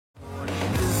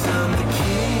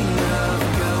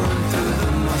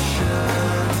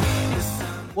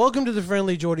Welcome to the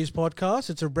Friendlyjordies podcast.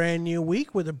 It's a brand new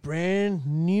week with a brand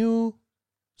new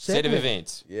set of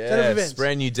events. Yeah, set of events.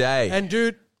 Brand new day. And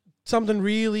dude, something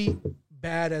really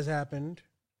bad has happened,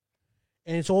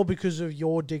 and it's all because of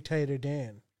your dictator,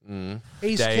 Dan.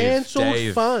 He's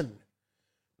cancelled fun.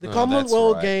 The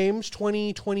Commonwealth Games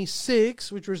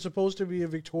 2026, which were supposed to be a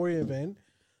Victoria event,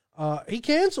 he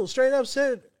cancelled. Straight up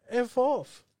said, F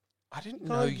off. I didn't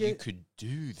know you could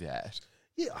do that.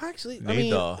 Yeah, actually,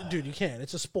 Neither. I mean, dude, you can.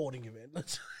 It's a sporting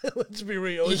event. Let's be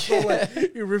real. It's not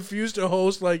like you refused to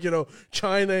host, like,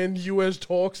 China and U.S.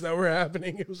 talks that were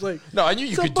happening. It was like, no, I knew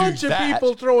you could do that. It's a bunch of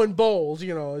people throwing bowls.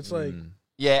 It's like,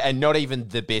 yeah, and not even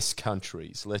the best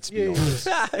countries. Let's be honest.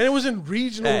 And it was in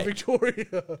regional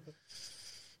Victoria.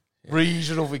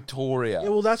 Regional Victoria. Yeah,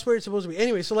 well, that's where it's supposed to be.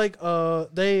 Anyway, so like,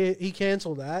 he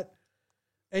canceled that,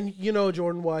 and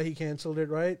Jordan, why he canceled it,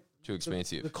 right? Too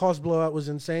expensive. The cost blowout was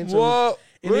insane. So What?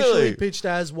 it was initially Really? pitched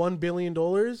as $1 billion.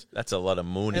 That's a lot of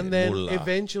money. And then moolah.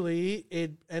 eventually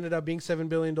it ended up being $7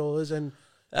 billion. And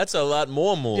That's a lot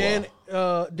more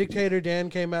moolah. Dictator Dan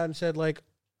came out and said, like,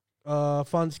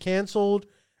 funds canceled.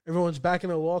 Everyone's back in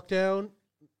a lockdown.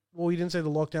 Well, he didn't say the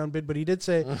lockdown bit, but he did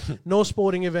say no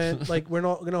sporting event. Like, we're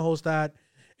not going to host that.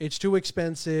 It's too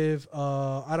expensive.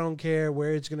 I don't care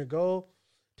where it's going to go.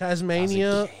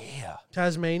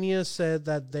 Tasmania said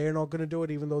that they're not going to do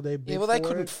it, even though they bid well, they for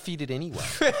couldn't it. fit it anyway.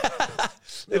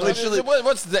 They literally.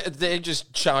 What's that? They're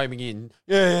just chiming in.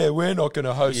 Yeah, we're not going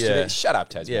to host it. Shut up,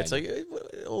 Tasmania. Yeah, it's like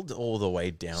all the way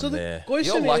down So the there.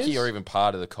 question You're lucky is, you're even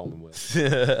part of the Commonwealth.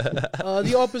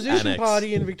 the opposition Annex.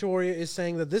 party in Victoria is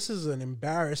saying that this is an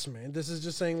embarrassment. This is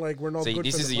just saying, like, we're not See, good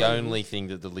this for is the money. only thing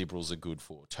that the Liberals are good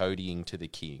for, toadying to the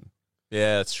king.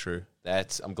 Yeah, that's true.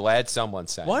 I'm glad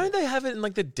someone's saying Why don't they have it in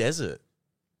like the desert?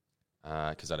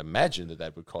 Because I'd imagine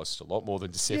that would cost a lot more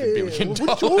than $7 Yeah, billion. What are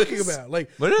you talking about?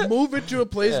 Like, Would it? move it to a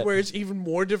place where it's even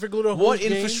more difficult to host What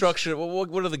games? infrastructure? What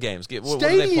are the games? What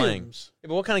are they playing? Stadiums. Yeah,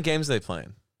 but what kind of games are they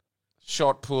playing?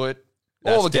 Shot put,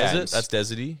 That's all the desert. games. That's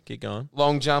deserty. Keep going.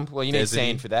 Long jump. Well, you need Deserty.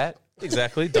 sand for that.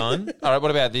 Exactly. Done. All right, what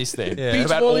about this then? Yeah. What Beach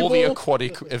about all the volleyball?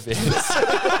 aquatic events?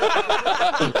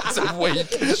 That's a week.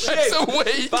 That's a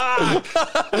week.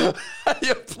 Fuck.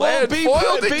 Your plan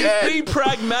foiled again. Be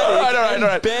pragmatic. All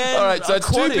right. Ban All right, so it's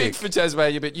too aquatic. big for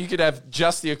Tasmania, but you could have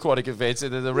just the aquatic events,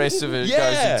 and then the rest of it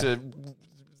Yeah. goes into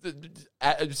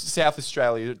South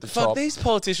Australia at the Fuck, top. these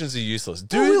politicians are useless.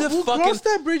 Do We'll the fucking cross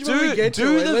that bridge when we get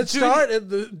to it. Let's do start at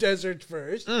the desert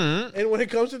first, and when it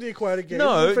comes to the aquatic games,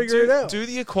 we'll figure it out. Do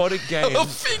the aquatic games. We'll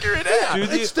figure it out.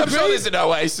 It's the I'm sure great- there's an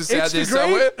oasis out It's there the great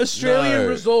somewhere. Australian No.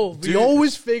 resolve. We Dude.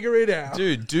 always figure it out.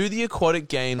 Dude, do the aquatic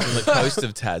games on the coast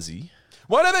of Tassie.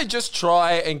 Why don't they just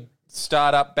try and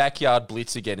start up Backyard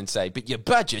Blitz again and say, but your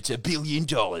budget's $1 billion.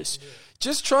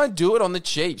 Just try and do it on the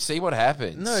cheap. See what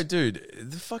happens. No, dude,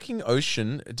 the fucking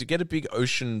ocean, to get a big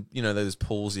ocean, those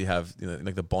pools you have,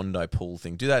 like the Bondi pool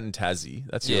thing, do that in Tassie.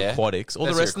 That's your aquatics. All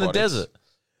the That's rest in your the aquatics. desert.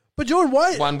 But Jordan,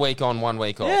 why? 1 week on, 1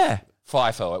 week off. Yeah.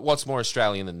 FIFO. What's more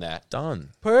Australian than that? Done.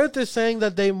 Perth is saying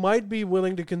that they might be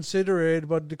willing to consider it,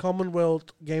 but the Commonwealth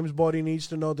Games body needs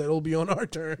to know that it'll be on our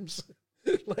terms.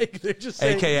 Like, they're just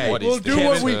saying, AKA, What we'll is do the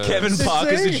what we terms? Kevin It's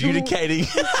Parker's saying- adjudicating.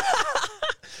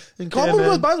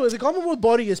 Commonwealth, by the way, the Commonwealth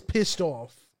body is pissed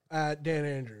off at Dan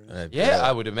Andrews. Yeah,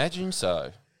 I would imagine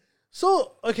so.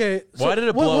 So, okay. So Why did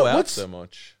it blow out what's- so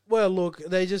much? Well, look,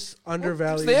 they just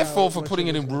undervalue. It's their how fault for much putting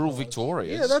it in was rural gonna cost.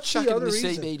 Victoria. Yeah, Just that's chuck the it in other the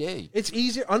reason. CBD. It's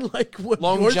easier, unlike what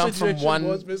Long your jump from suggestion one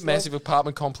was, Miss massive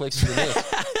apartment complex to the next.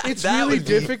 Love. It's That really would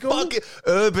be difficult. fucking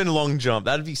urban long jump.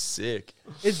 That'd be sick.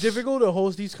 It's difficult to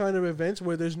host these kind of events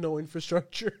where there's no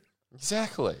infrastructure.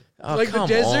 Exactly. Oh, Like the come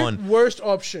desert, on. worst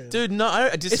option. Dude, no,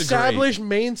 I disagree. Established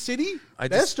main city, I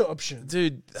best option.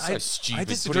 Dude, So I stupid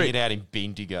disagree. putting it out in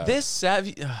Bendigo. They're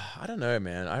savvy. I don't know,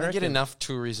 man. I They reckon get enough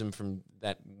tourism from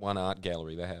that one art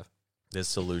gallery they have. there's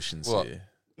solutions What? here.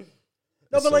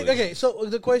 No, but like, okay, so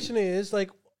the question is, like,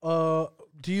 do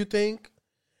you think...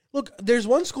 Look, there's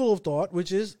one school of thought,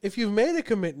 which is, if you've made a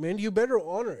commitment, you better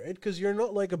honor it, because you're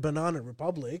not like a banana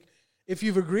republic. If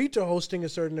you've agreed to hosting a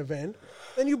certain event,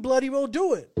 then you bloody well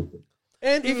do it.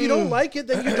 And if you don't like it,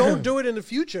 then you don't do it in the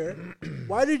future.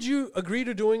 Why did you agree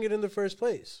to doing it in the first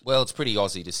place? Well, it's pretty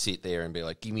Aussie to sit there and be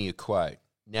like, give me a quote.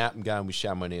 Now I'm going with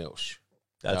someone else.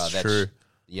 That's true.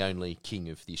 The only king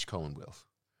of this Commonwealth.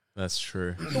 That's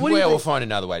true. So what do you Well, we'll think? find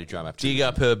another way to drum up. Dig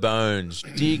up her bones.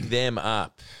 Dig them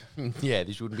up. Yeah,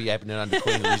 this wouldn't be happening under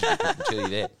Queen Elizabeth, I can tell you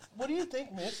that. What do you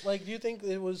think, Miss? Like, do you think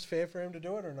it was fair for him to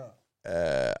do it or not?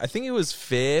 I think it was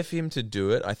fair for him to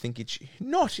do it. I think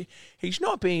he's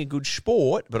not being a good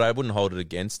sport, but I wouldn't hold it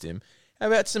against him. How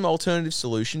about some alternative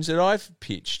solutions that I've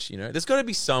pitched? You know, there's got to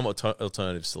be some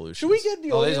alternative solutions. Should we get the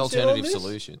there's audience in on alternative this?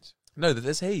 solutions. No,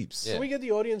 there's heaps. Can we get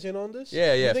the audience in on this?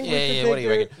 Yeah, yeah. You think we could What do you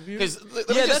take reckon? their Because views?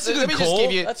 That's a good call.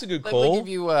 That's a good Let me call. give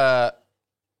you.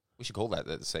 We should call that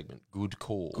the segment. Good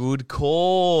call. Good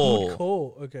call. Good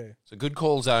call. Okay. So good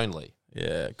calls only.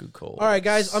 Yeah, good call. All right,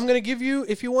 guys. I'm gonna give you.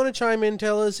 If you want to chime in,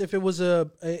 tell us if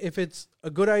it's a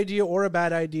good idea or a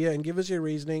bad idea, and give us your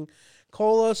reasoning.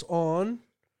 Call us on.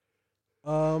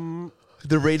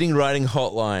 The reading writing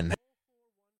hotline.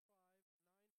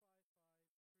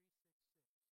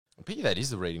 I bet you that is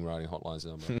the reading writing hotlines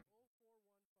number.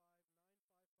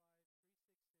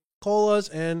 Call us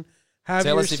and have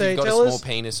Tell your us if say. you've got Tell a small us.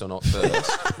 penis or not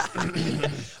first.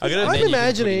 I'm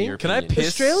imagining. Can I piss?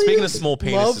 Australia Speaking of small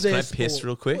loves penises, can I their piss sport.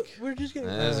 real quick? We're just getting.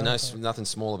 There's nothing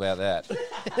small about that.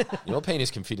 Your penis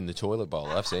can fit in the toilet bowl.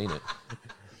 I've seen it.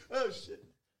 Oh shit!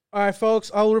 All right, folks.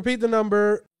 I'll repeat the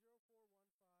number.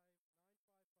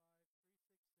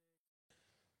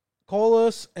 Call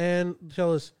us and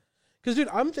tell us. Because, dude,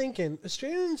 I'm thinking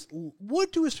Australians.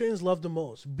 What do Australians love the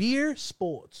most? Beer,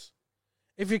 sports.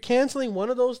 If you're canceling one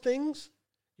of those things,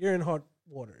 you're in hot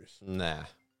waters. Nah.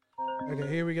 Okay,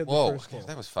 here we get the Whoa, first call.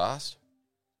 that was fast.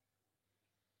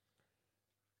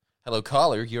 Hello,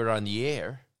 caller. You're on the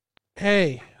air.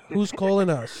 Hey, who's calling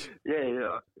us?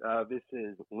 Yeah. This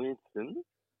is Winston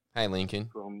Hey, Lincoln.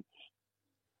 from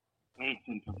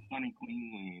sunny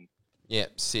Queensland. Yeah,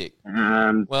 sick.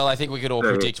 Um, Well, I think we could all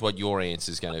So- predict what your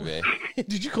answer's going to be.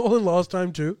 Did you call in last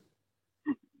time too?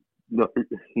 no,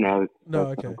 No,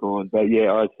 that's okay. not good. But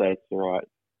yeah, I'd say it's the right.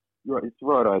 It's the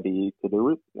right idea to do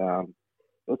it.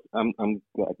 I'm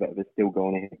glad that they're still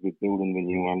going ahead with building the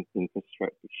new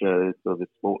infrastructure for the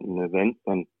sporting events,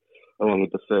 and along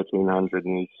with the 1,300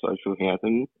 new social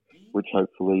housing, which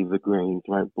hopefully the Greens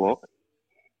won't block.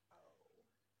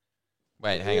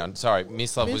 Wait, hang on. Sorry,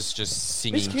 Miss Love Miss- was just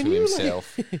singing can to you,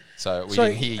 himself. So we Sorry,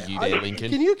 didn't hear you there,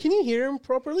 Lincoln. Can you hear him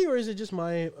properly, or is it just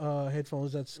my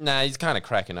headphones? That's Nah, he's kind of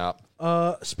cracking up.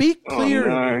 speak Oh, clearly.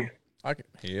 no. I can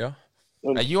hear.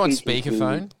 I'm Are you on speaking to-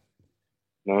 speakerphone?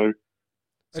 No.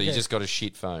 So you Okay. just got a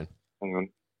shit phone. Hang on.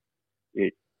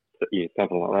 Yeah,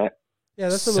 something like that. Yeah,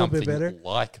 that's a little bit Something better.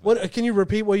 like that. What? Can you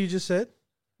repeat what you just said?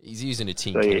 He's using a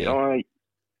tin So can. yeah,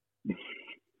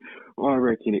 I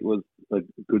reckon it was a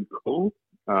good call.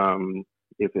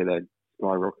 If it had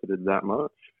skyrocketed that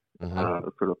much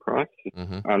for the price,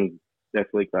 I'm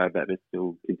definitely glad that they're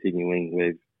still continuing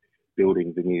with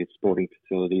building the new sporting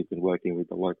facilities and working with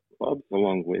the local clubs,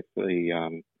 along with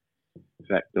the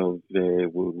fact of there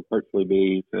will hopefully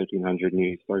be 1,300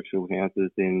 new social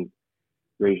houses in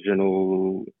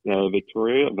regional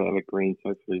Victoria that the Greens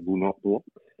hopefully will not block.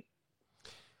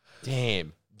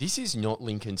 Damn, this is not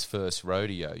Lincoln's first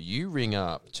rodeo. You ring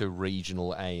up to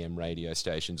regional AM radio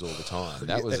stations all the time.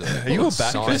 That was Are you a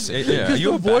back? decisive. Yeah, are you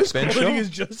a the voice backbencher? quality is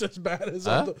just as bad as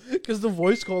because the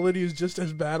voice quality is just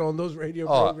as bad on those radio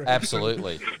Oh, programs.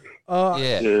 absolutely. Yeah.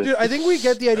 Yeah. Dude, I think we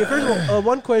get the idea. First of all,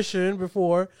 one question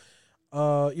before.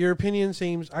 Your opinion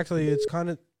seems actually it's kind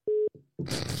of.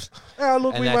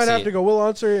 Look, And we that's might have it. to go. We'll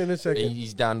answer it in a second.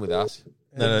 He's done with us.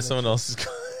 No, someone else is.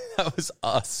 That was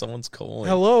us. Someone's calling.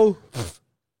 Hello.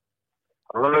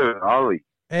 Hello, Ollie.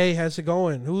 Hey, how's it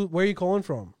going? Where are you calling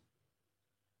from?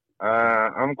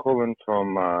 I'm calling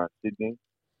from Sydney,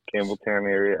 Campbelltown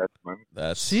area at the moment.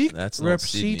 That's not Rep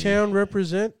Sydney. C-Town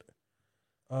represent.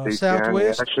 Seatown.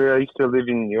 Southwest. Actually, I used to live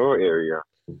in your area.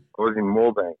 I was in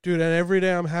Moorebank. Dude, and every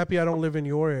day I'm happy I don't live in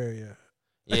your area.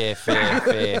 Yeah, fair.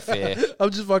 I'm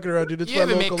just fucking around, dude. It's You my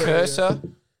ever met local area. Cursor?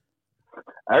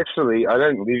 Actually, I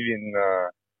don't live in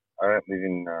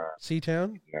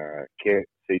C-Town?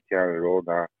 Seatown at all.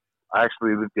 No, I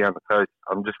actually live down the coast.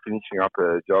 I'm just finishing up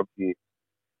a job here.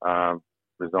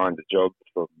 Resigned the job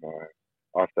from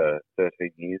after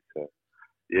 13 years. So,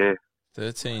 yeah.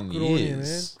 13 Good on you,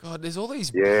 years. God, there's all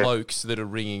these Yeah. blokes that are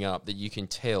ringing up that you can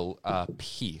tell are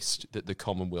pissed that the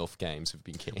Commonwealth Games have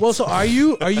been cancelled. Well, so are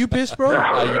you pissed, bro?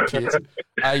 Are you pissed?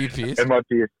 Are you pissed? Am I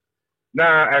pissed? No,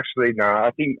 actually, no.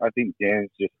 I think Dan's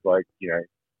just like, he's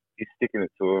sticking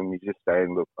it to him. He's just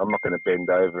saying, look, I'm not going to bend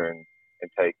over and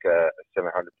take a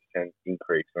 700%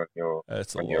 increase on your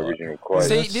That's a your lot. original quote.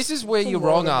 See, that's- this is where that's a you're lot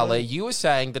wrong, of Ali. money. You were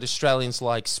saying that Australians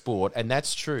like sport, and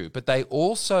that's true, but they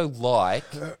also like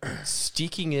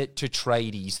sticking it to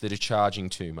tradies that are charging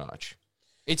too much.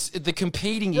 It's the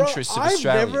competing Bro, interests of I've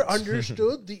Australians. never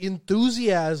understood the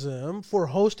enthusiasm for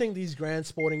hosting these grand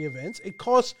sporting events. It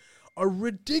costs a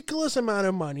ridiculous amount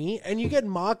of money, and you get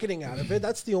marketing out of it.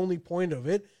 That's the only point of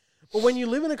it. But when you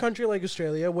live in a country like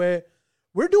Australia, where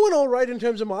we're doing all right in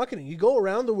terms of marketing. You go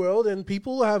around the world and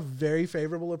people have very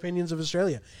favorable opinions of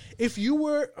Australia. If you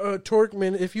were a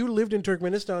Turkmen, if you lived in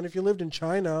Turkmenistan, if you lived in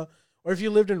China, or if you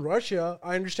lived in Russia,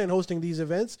 I understand hosting these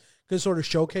events because it sort of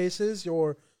showcases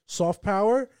your soft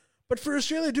power. But for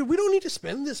Australia, dude, we don't need to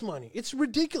spend this money. It's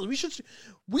ridiculous.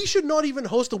 We should not even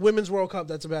host the Women's World Cup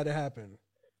that's about to happen.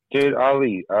 Dude,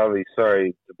 Ali,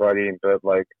 sorry to butt in, but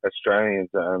like Australians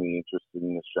are only interested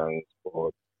in Australian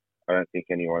sport. I don't think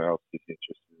anyone else is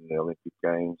interested in the Olympic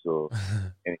Games or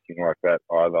anything like that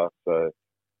either. So,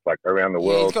 like around the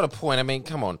world, he's got a point. I mean,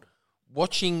 come on,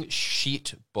 watching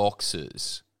shit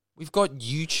boxers. We've got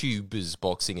YouTubers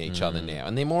boxing each other now,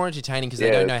 and they're more entertaining because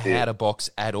they don't know how to box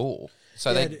at all.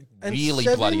 So they really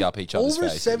bloody up each other's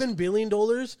faces. Over $7 billion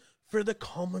for the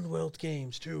Commonwealth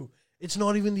Games, too. It's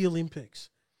not even the Olympics.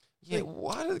 Yeah, like,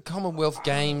 why do the Commonwealth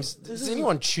Games... Does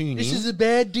anyone tune in? This is a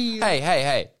bad deal.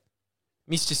 Hey.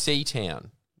 Mr.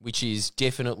 Seatown, which is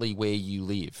definitely where you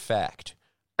live, fact.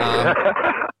 Have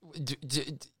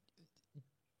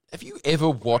you ever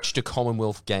watched a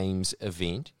Commonwealth Games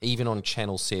event, even on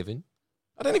Channel 7?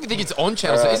 I don't even think it's on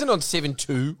Channel 7. Isn't it on 7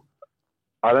 too?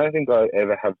 I don't think I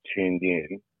ever have tuned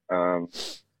in.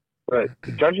 But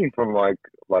judging from like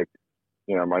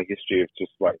you know, my history of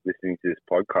just like listening to this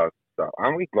podcast stuff,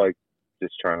 aren't we like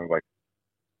just trying to like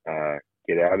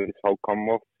get out of this whole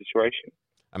Commonwealth situation?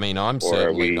 I mean, I'm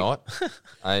certainly not.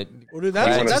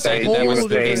 That's a whole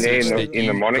in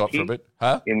the monarchy.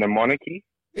 Huh? In the monarchy?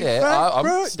 Yeah, I'm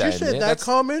bro, staying you said there. that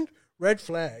comment, red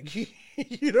flag.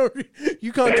 You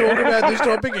can't talk about this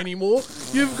topic anymore.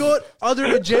 You've got other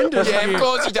agendas. Yeah, here. of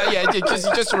course he does. Yeah, because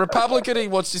he's just a Republican. He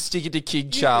wants to stick it to King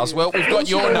Charles. Well, we've got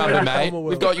your number, mate.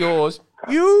 We've got yours.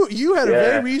 You had a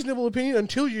very reasonable opinion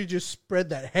until you just spread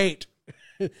that hate.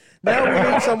 Now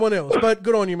we need someone else. But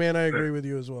good on you, man. I agree with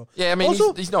you as well. Yeah, I mean,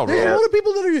 also, he's not there's wrong. a lot of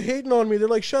people that are hating on me. They're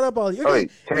like, shut up, Ali. Okay,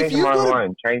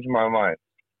 change my mind.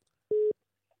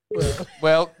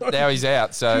 Well, now he's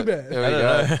out, so Too bad. there we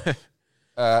go.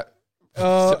 It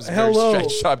was a very hello.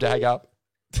 strange time to hang up.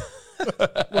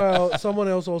 Well, someone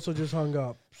else also just hung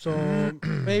up. So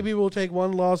maybe we'll take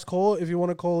one last call if you want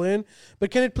to call in.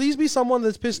 But can it please be someone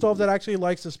that's pissed off that actually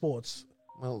likes the sports?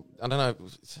 Well, I don't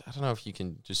know if you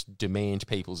can just demand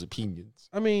people's opinions.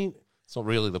 I mean, it's not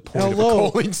really the point of a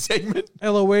calling segment.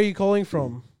 Hello, where are you calling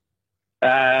from?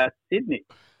 Sydney,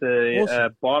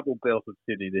 the Bible Belt of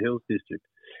Sydney, the Hills District.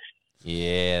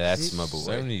 Yeah, that's my boy.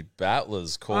 So many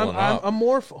battlers calling up. I'm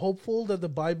more hopeful that the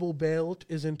Bible Belt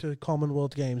is into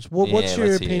Commonwealth Games. What's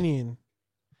your opinion?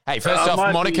 Hey, first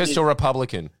off, monarchist or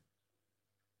Republican?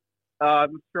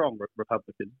 I'm a strong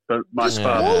Republican, but my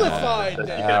qualified.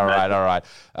 All right.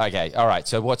 Okay, all right.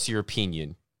 So, what's your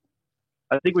opinion?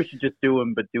 I think we should just do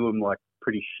them, but do them like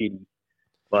pretty shitty,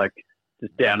 like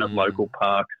just down at local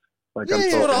parks. Like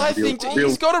That's what I think.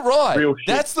 He's got it right.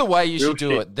 That's the way you should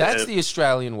do it. That's the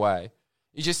Australian way.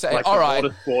 You just say, like all right,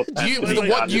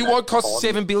 you won't cost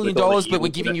 $7 billion, but we're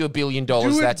giving you $1 billion.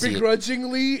 Do That's it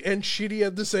begrudgingly and shitty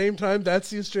at the same time. That's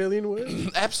the Australian way.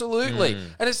 Absolutely.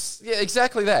 And it's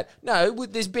exactly that. No,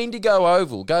 there's Bendigo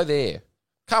Oval. Go there.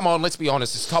 Come on, let's be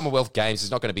honest. It's Commonwealth Games.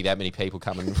 There's not going to be that many people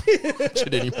coming to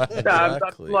it anyway.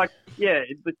 Exactly.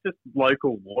 It's just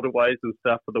local waterways and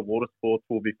stuff for the water sports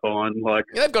will be fine. Like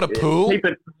they've got a pool. Keep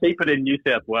it in New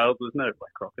South Wales. There's no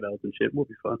like crocodiles and shit. We'll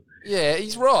be fine. Yeah,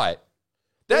 he's right.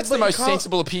 That's the most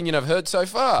sensible opinion I've heard so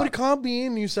far. But it can't be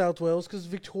in New South Wales because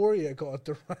Victoria got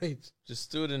the rights. Just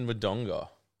do it in Wodonga.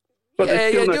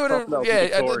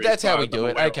 That's how we do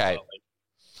it. Okay.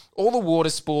 All the water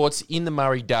sports in the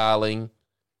Murray-Darling,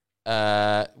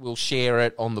 we'll share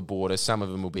it on the border. Some of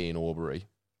them will be in Albury.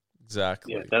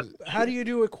 Exactly. Yeah, how do you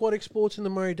do aquatic sports in the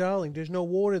Murray-Darling? There's no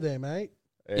water there, mate.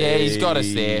 Yeah, he's got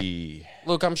us there.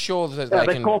 Look, I'm sure that they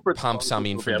can pump some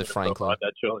in from the Franklin.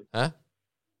 Huh?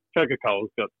 Coca-Cola's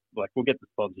got, we'll get the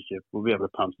sponsorship. We'll be able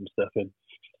to pump some stuff in.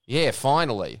 Yeah,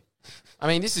 finally. I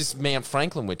mean, this is Mount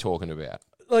Franklin we're talking about.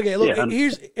 Okay, look, what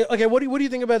do you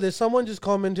think about this? Someone just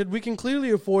commented, we can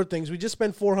clearly afford things. We just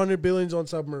spent $400 billion on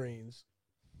submarines.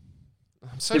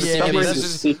 I'm so sick of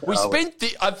this. We spent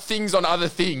things on other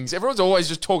things. Everyone's always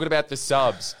just talking about the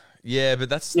subs. Yeah, but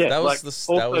that was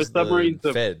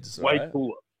the feds, right? Way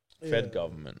cooler. Fed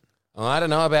government. I don't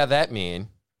know about that, man.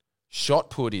 Shot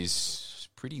put is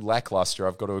pretty lackluster.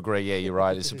 I've got to agree. Yeah, you're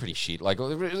right. It's a pretty shit. Like,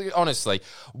 honestly,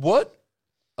 what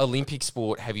Olympic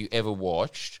sport have you ever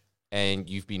watched and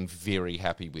you've been very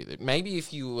happy with it? Maybe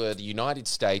if you were the United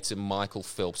States and Michael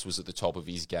Phelps was at the top of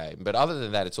his game. But other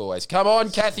than that, it's always, come on,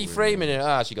 Kathy Freeman.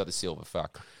 And, she got the silver.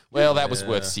 Fuck. Well, that was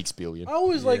worth $6 billion. I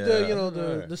always like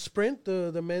the sprint,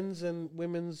 the men's and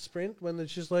women's sprint when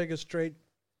it's just like a straight.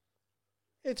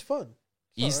 It's fun.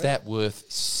 Is that worth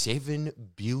 $7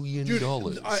 billion? Dude,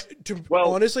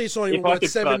 honestly, it's not even worth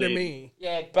 7 to me.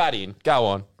 Yeah, butt in. Go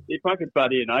on. If I could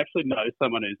butt in, I actually know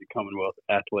someone who's a Commonwealth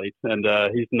athlete, and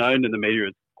he's known in the media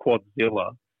as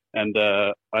Quadzilla. And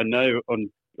I know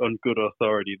on good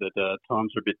authority that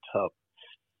times are a bit tough.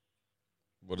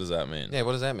 What does that mean? Yeah,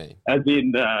 what does that mean? As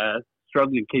in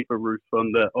struggling to keep a roof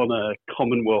on a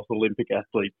Commonwealth Olympic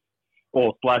athlete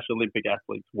or / Olympic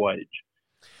athlete's wage.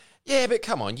 Yeah, but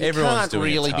come on, you Everyone's can't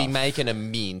doing it really be tough. making a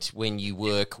mint when you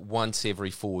work once every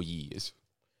 4 years.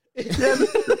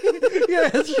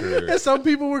 Yeah, some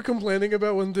people were complaining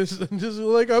about when this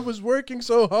like I was working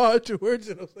so hard towards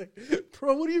it. I was like,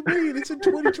 bro, what do you mean? It's in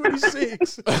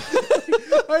 2026.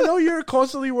 I know you're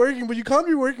constantly working, but you can't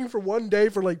be working for one day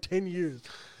for like 10 years.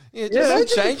 Yeah,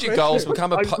 just Yeah, change your goals,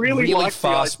 become a I really like the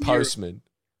fast idea. postman.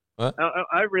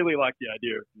 I really like the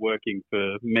idea of working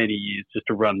for many years just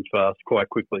to run fast quite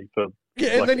quickly for.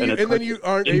 Yeah, and then you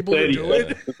aren't in able 30 to do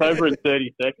it. It's over in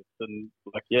 30 seconds, and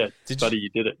buddy, you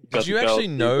did it. Did you actually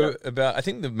know about? I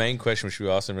think the main question which we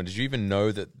asked everyone: did you even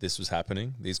know that this was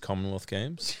happening? These Commonwealth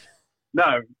Games? No,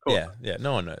 of course. Yeah.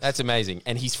 No one knows. That's amazing.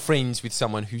 And he's friends with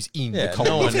someone who's in Yeah, the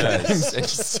Commonwealth no one knows. Games and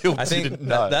still I think didn't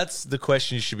know. that's the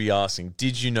question you should be asking.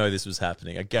 Did you know this was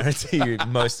happening? I guarantee you,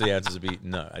 most of the answers would be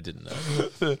no. I didn't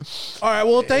know. All right,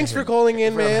 well, thanks for calling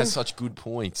in, Everyone man. has such good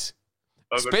points.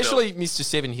 Oh, good Especially Mr.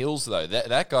 Seven Hills, though.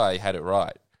 That guy had it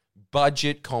right.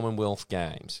 Budget Commonwealth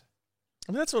Games.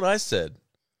 I mean, that's what I said.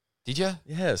 Did you?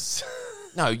 Yes.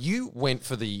 No, you went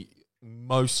for the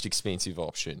most expensive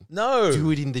option. No.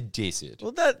 Do it in the desert.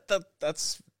 Well,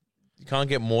 that's you can't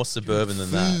get more suburban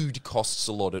than that. Food costs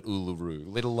a lot at Uluru,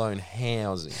 let alone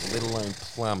housing, let alone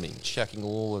plumbing, chucking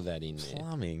all of that in there.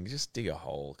 Plumbing, just dig a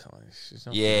hole. Come on. It's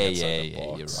not Yeah, outside the you're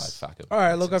right. box. Fuck it. All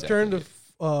right, look, That's I've turned exactly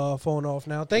the phone off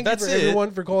now. Thank That's you for it?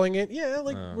 everyone for calling in. Yeah,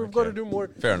 like we've got to okay. do more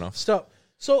Fair enough. stuff.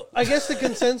 So I guess the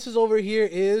consensus over here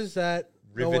is that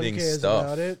Riveting no one cares stuff.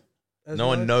 about it. as No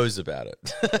one much. knows about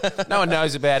it. it. No one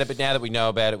knows about it, but now that we know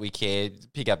about it, we care.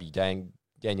 Pick up your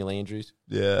Daniel Andrews.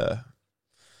 Yeah.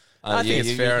 I think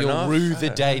it's fair you'll enough. rue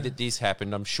the I- day that this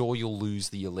happened. I'm sure you'll lose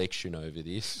the election over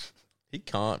this. He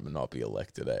can't not be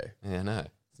elected, eh? Yeah, no.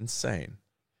 It's insane.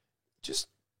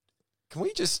 Can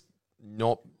we just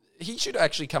not? He should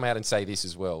actually come out and say this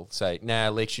as well. Say, nah,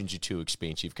 elections are too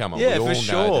expensive. Come on, Yeah, we all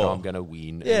for know sure. that I'm going to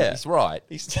win. Yeah. And he's right.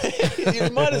 You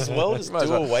might as well just Might as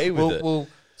do well. away with it. We'll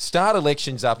start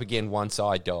elections up again once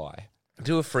I die.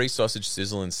 Do a free sausage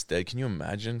sizzle instead. Can you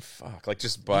imagine? Fuck. Like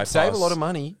just bypass. Save a lot of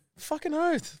money. Fucking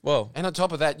oath. Well, And on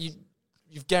top of that,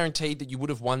 you've guaranteed that you would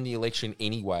have won the election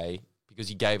anyway because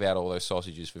you gave out all those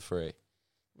sausages for free.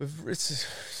 it's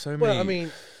so many. Well, I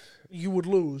mean, you would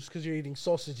lose because you're eating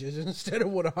sausages instead of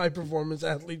what a high performance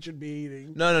athlete should be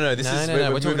eating. No. This is No, we're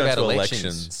we're talking moving on about to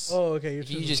elections. Oh, okay. If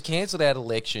you just cancelled out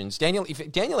elections,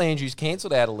 if Daniel Andrews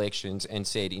cancelled out elections and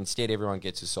said instead everyone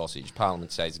gets a sausage,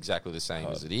 Parliament stays exactly the same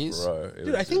as it is. Bro,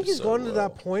 Dude, I think he's gone to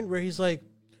that point where he's like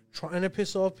trying to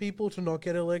piss off people to not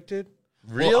get elected.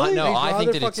 Really? Well, no, He'd I think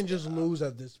rather that fucking it's. just lose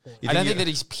at this point. I don't think that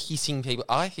he's pissing people.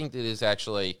 I think that it's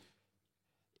actually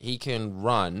he can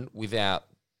run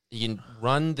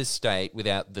the state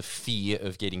without the fear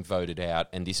of getting voted out,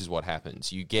 and this is what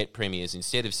happens. You get premiers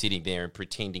instead of sitting there and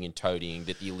pretending and toadying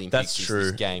that the Olympics That's is true.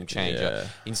 this game changer. Yeah.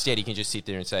 Instead, he can just sit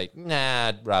there and say, "Nah,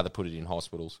 I'd rather put it in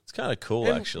hospitals." It's kind of cool,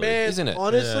 And, actually. man, Isn't it?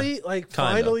 Honestly, like Kinda.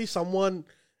 finally someone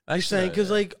is saying, because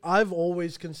like I've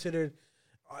always considered,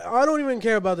 I don't even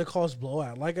care about the cost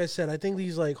blowout. Like I said, I think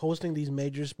these like hosting these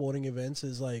major sporting events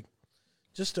is like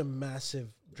just a massive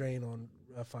drain on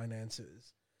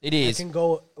finances. It It is. can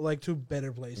go like to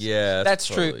better places. Yeah, That's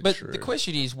true. totally But true. the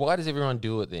question is, why does everyone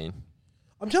do it then?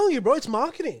 I'm telling you, bro, it's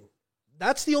marketing.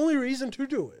 That's the only reason to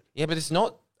do it. Yeah, but it's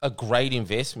not a great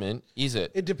investment, is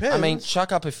it? It depends. I mean,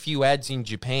 chuck up a few ads in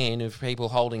Japan of people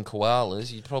holding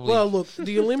koalas. You'd probably. Well, look,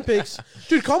 the Olympics,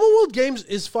 dude. Commonwealth Games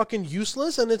is fucking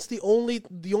useless, and it's the only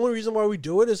reason why we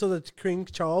do it is so that King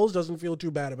Charles doesn't feel too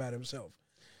bad about himself.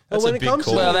 But That's when a it big comes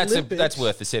call. to well, the that's Olympics,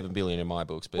 worth the $7 billion in my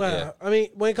books. But well, yeah, I mean,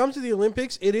 when it comes to the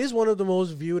Olympics, it is one of the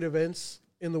most viewed events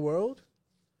in the world,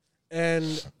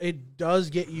 and it does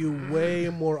get you way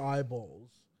more eyeballs.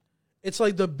 It's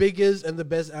like the biggest and the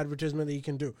best advertisement that you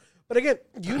can do. But again,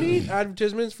 you need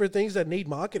advertisements for things that need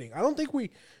marketing. I don't think we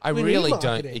I need really don't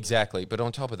marketing. exactly. But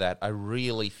on top of that, I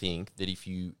really think that if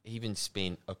you even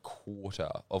spent a quarter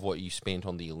of what you spent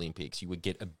on the Olympics, you would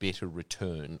get a better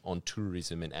return on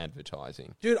tourism and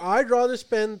advertising. Dude, I'd rather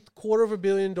spend $250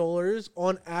 million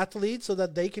on athletes so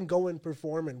that they can go and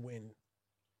perform and win.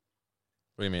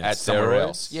 What do you mean? At somewhere steroids?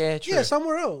 else, yeah, true. Yeah,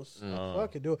 somewhere else. Oh.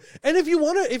 Fuck it, do it. And if you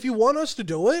want us to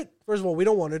do it, first of all, we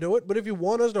don't want to do it. But if you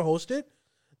want us to host it,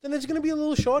 then it's going to be a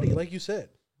little shoddy, like you said.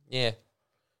 Yeah.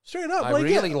 Straight up. I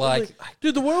really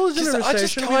dude, the world is in a recession. I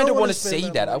just kind of want to see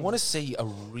that. I want to see a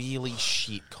really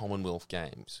shit Commonwealth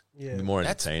Games. Yeah. More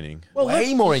entertaining. Well,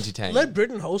 way more entertaining. Let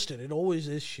Britain host it. It always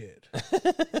is shit.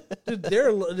 Dude,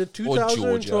 the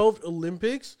 2012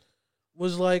 Olympics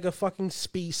was like a fucking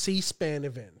C-SPAN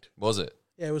event. Was it?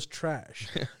 Yeah, it was trash.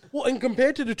 Well, and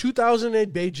compared to the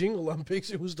 2008 Beijing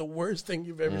Olympics, it was the worst thing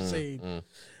you've ever seen.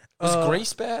 Was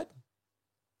Greece bad?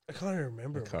 I can't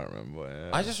remember. Yeah.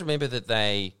 I just remember that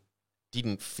they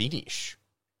didn't finish.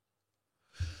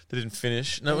 They didn't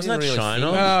finish. No, They wasn't that didn't really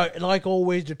China? finish. Like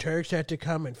always, the Turks had to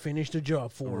come and finish the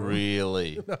job for them.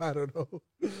 Really? I don't know.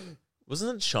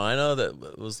 Wasn't it China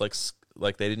that was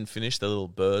like they didn't finish their little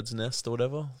bird's nest or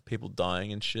whatever? People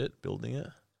dying and shit building it.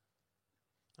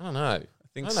 I don't know.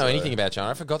 I think don't know anything about China.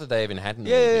 I forgot that they even had an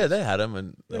Yeah, Olympics. they had them,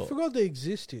 and I forgot they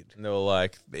existed. they were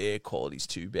like, the air quality's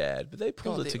too bad, but they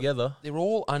pulled it together. They're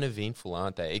all uneventful,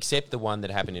 aren't they? Except the one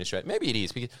that happened in Australia. Maybe it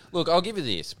is. Because, look, I'll give you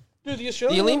this. Dude, the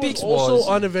Australian Olympics one was also was-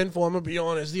 uneventful. I'm gonna be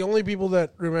honest. The only people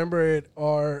that remember it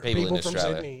are People people in from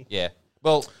Australia. Sydney. Yeah.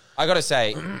 Well, I got to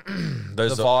say,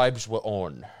 the vibes were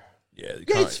on. Yeah, you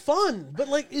Yeah, can't- it's fun, but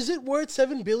like, is it worth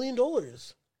 $7 billion?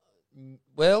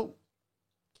 Well,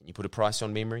 can you put a price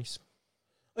on memories?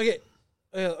 Okay,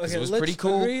 'Cause okay. it was let's pretty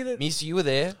cool. agree that- Miss, you were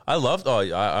there. I loved.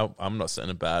 I'm not saying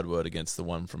a bad word against the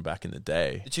one from back in the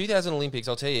day. The 2000 Olympics,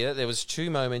 I'll tell you, there was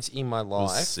two moments in my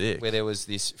life sick. where there was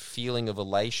this feeling of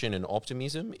elation and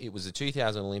optimism. It was the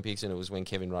 2000 Olympics, and it was when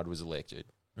Kevin Rudd was elected.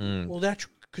 Well, that's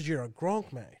because you're a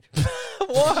Gronk, mate.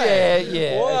 Why?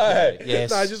 Yeah. Why? Okay, yes.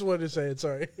 No, I just wanted to say it.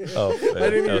 Sorry. Oh, I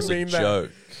didn't that was even mean a that.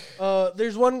 joke.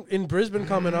 There's one in Brisbane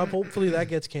coming up. Hopefully that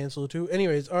gets cancelled too.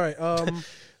 Anyways, all right.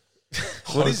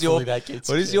 What is your that gets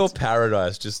What is your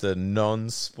paradise? Just a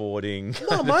non-sporting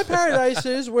No, my paradise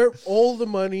is where all the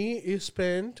money is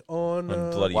spent on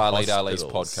bloody Waleed Ali's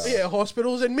hospitals. podcast.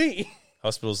 hospitals and me.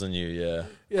 Hospitals and you, yeah.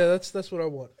 Yeah, that's what I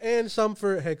want, and some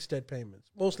for Hexted payments,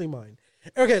 mostly mine.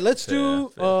 Okay, let's do.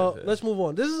 fair. Let's move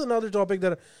on. This is another topic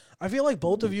that I feel like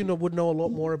both of you would know a lot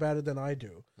more about it than I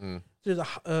do. So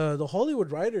the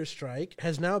Hollywood writers' strike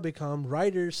has now become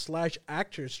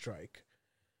writers/actors strike.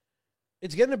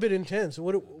 It's getting a bit intense.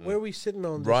 Where are we sitting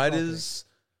on this Writers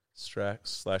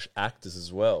 / actors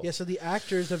as well. topic? Yeah, so the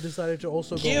actors have decided to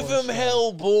also Give go on them strike.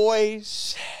 hell,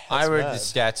 boys. I read bad. the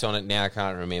stats on it now. I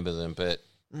can't remember them, but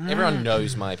everyone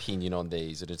knows my opinion on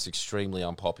these, that it's extremely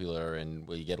unpopular and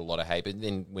we get a lot of hate. But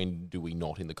then when do we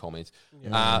not in the comments?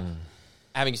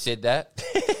 Having said that,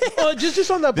 Just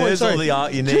on that point, There's sorry. all the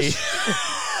art you need.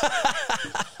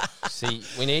 see,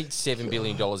 we need $7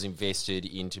 billion invested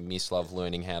into Miss Love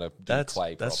learning how to do clay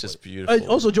properly. That's just beautiful.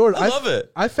 Also, Jordan, I love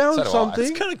it. I found So do I. something.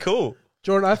 It's kind of cool.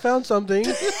 Jordan, I found something.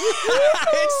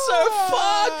 It's so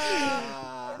fun.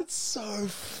 It's so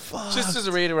fun. Just as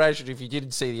a reiteration, if you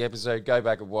didn't see the episode, go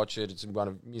back and watch it. It's one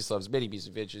of Miss Love's many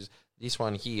misadventures. This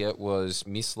one here was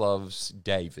Miss Love's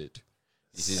David.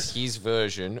 This is his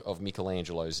version of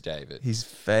Michelangelo's David. His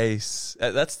face.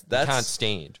 That's Can't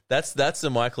stand. That's the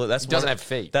Michael. That's He doesn't one- have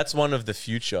feet. That's one of the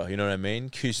future. You know what I mean?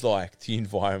 Because like the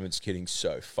environment's getting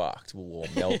so fucked, we'll all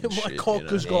melt and My shit. cock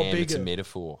has got Damn, it's a bigger.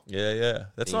 metaphor. Yeah.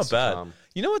 That's Things not to bad. come.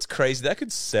 You know what's crazy? That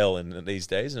could sell in these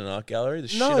days in an art gallery.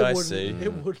 The No, shit it I wouldn't. see.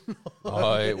 It would not.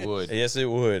 Oh, it would. Yes, it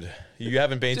would. You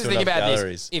haven't been Just to think enough about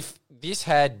galleries. this. If this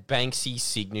had Banksy's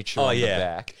signature Oh on yeah. the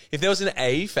back. If there was an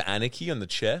A for anarchy on the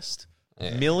chest,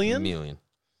 Yeah, million. Million.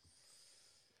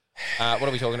 What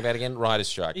are we talking about again? Writer's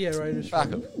strike. Yeah, right.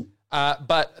 Fuck 'em.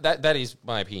 But that is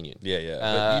my opinion. Yeah.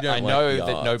 But you don't I like know the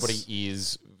that arts. nobody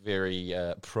is very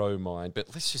pro-mind, but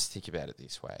let's just think about it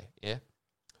this way, yeah?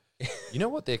 You know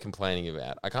what they're complaining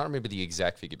about? I can't remember the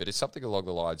exact figure, but it's something along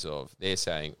the lines of, they're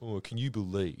saying, oh, can you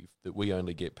believe that we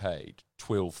only get paid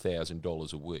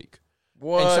 $12,000 a week?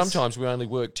 What? And sometimes we only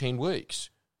work 10 weeks.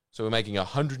 So we're making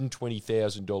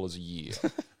 $120,000 a year.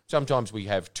 Sometimes we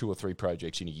have 2 or 3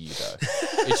 projects in a year, though.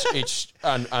 It's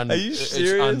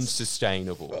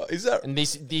unsustainable. Is that? And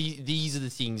these are the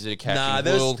things that are catching Nah,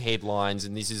 there's- world headlines,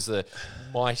 and this is the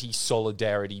mighty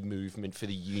solidarity movement for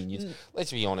the unions.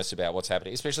 Let's be honest about what's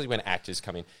happening, especially when actors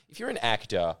come in. If you're an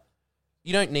actor,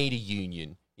 you don't need a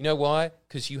union. You know why?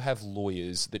 Because you have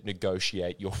lawyers that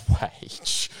negotiate your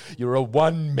wage. You're a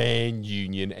one-man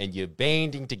union, and you're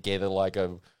banding together like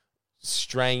a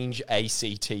strange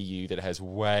ACTU that has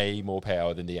way more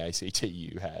power than the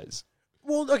ACTU has.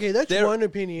 Well, okay, that's There- one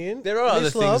opinion. there are other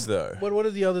Miss things, Love, though. What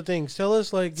are the other things? Tell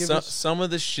us, like, give us. Some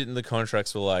of the shit in the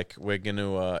contracts were like, we're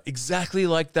gonna exactly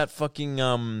like that fucking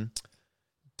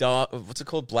dark, what's it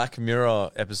called, Black Mirror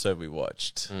episode we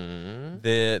watched.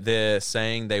 They're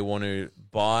saying they want to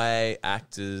buy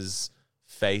actors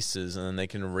faces, and then they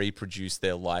can reproduce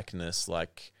their likeness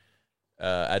like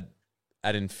ad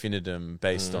infinitum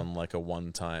based on like a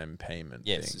one-time payment.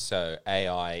 Yes, thing. so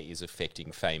AI is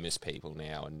affecting famous people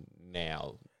now, and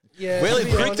now Well, it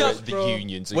pricked up the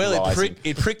unions are Well, rising.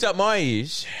 it pricked up my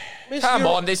ears. Come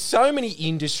on, there's so many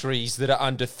industries that are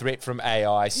under threat from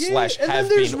AI / have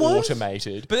been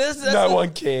automated. But that's no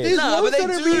one cares. No, but they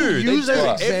do.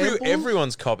 Examples.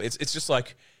 Everyone's cop. It's just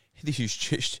like, this is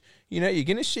just, you're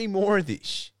going to see more of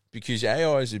this because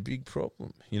AI is a big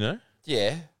problem,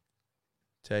 Yeah.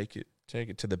 Take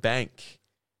it to the bank.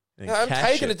 No, I'm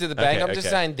taking it to the bank. I'm just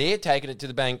saying they're taking it to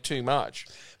the bank too much.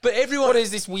 But everyone... What is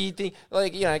this weird thing?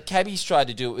 Like, cabbies tried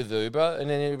to do it with Uber, and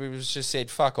then it was just said,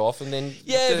 fuck off, and then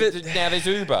now there's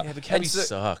Uber. Yeah, but cabbies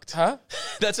sucked. Huh?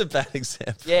 That's a bad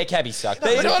example. Yeah, cabbies suck. No,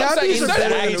 you know what I'm saying? So do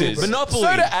actors. Monopoly.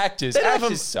 So do actors.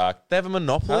 Actors suck. They have a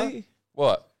monopoly? Huh?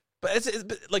 What? But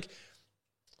it's like...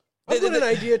 I've got an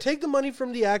idea. Take the money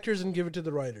from the actors and give it to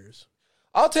the writers.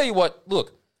 I'll tell you what,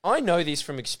 look, I know this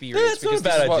from experience. Yeah, it's not a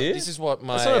bad idea. This is what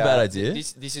my... That's not a bad idea.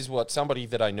 This is what somebody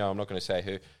that I know, I'm not going to say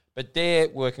who, but they're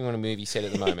working on a movie set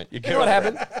at the moment. You know what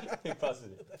happened?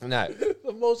 No.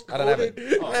 The most I don't have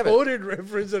it. quoted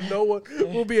reference that no one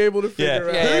will be able to figure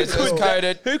out. Yeah, it's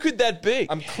coded. Who could that be?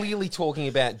 I'm clearly talking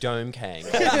about Dome Kang.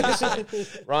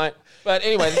 Right? But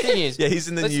anyway, the thing is... Yeah, he's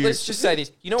in the news. Let's just say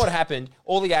this. You know what happened?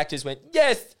 All the actors went,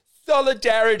 yes,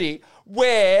 solidarity,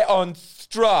 we're on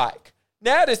strike.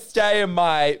 Now to stay in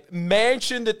my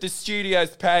mansion that the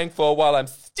studio's paying for while I'm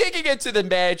sticking it to the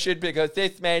mansion because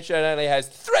this mansion only has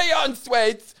 3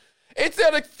 en-suites. It's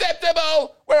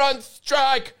unacceptable. We're on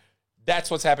strike. That's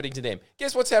what's happening to them.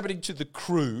 Guess what's happening to the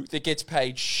crew that gets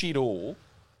paid shit all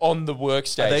on the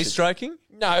workstation? Are they striking?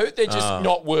 No, they're just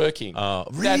not working.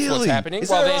 Really? That's what's happening.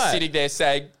 While they're sitting there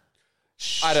saying,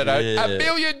 I don't know, $1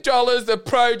 million a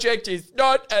project is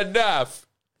not enough.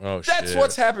 Oh, That's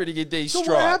what's happening in these strikes.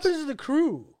 So what happens to the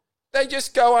crew? They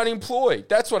just go unemployed.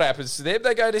 That's what happens to them.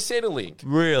 They go to Centrelink.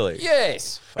 Really?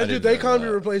 Yes. And dude, they can't be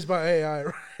replaced by AI,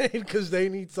 right? Because they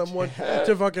need someone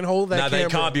to fucking hold that camera. No, they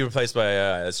can't be replaced by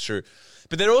AI. That's true.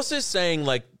 But they're also saying,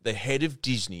 like, the head of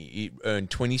Disney earned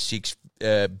 26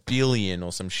 billion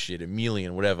or some shit, a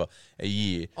million, whatever, a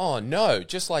year. Oh, no.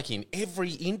 Just like in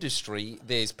every industry,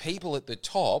 there's people at the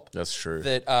top. That's true.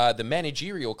 That are the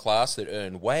managerial class that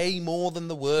earn way more than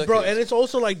the workers. Bro, and it's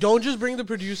also like, don't just bring the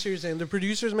producers in. The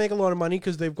producers make a lot of money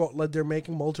because they're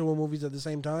making multiple movies at the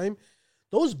same time.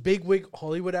 Those bigwig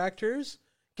Hollywood actors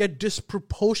get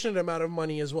disproportionate amount of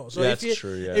money as well. So that's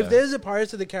true, yeah. If there's a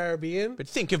Pirates of the Caribbean, but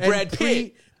think of Brad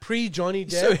Pitt, pre Johnny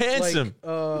Depp, so handsome,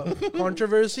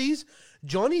 controversies,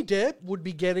 Johnny Depp would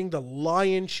be getting the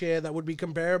lion's share that would be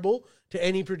comparable to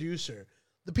any producer.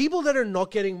 The people that are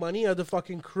not getting money are the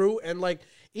fucking crew and like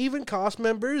even cast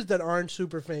members that aren't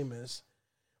super famous.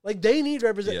 Like they need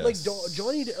represent. Like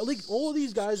Johnny, like all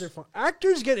these guys are fun.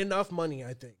 Actors get enough money,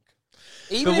 I think.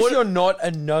 Even if you're not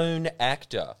a known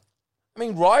actor. I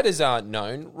mean, writers aren't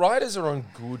known. Writers are on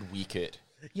good wicket.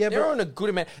 Yeah, they're but on a good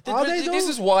amount. This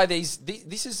is why this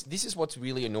is what's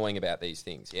really annoying about these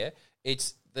things. Yeah,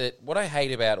 it's that what I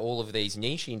hate about all of these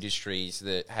niche industries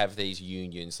that have these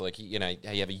unions, like you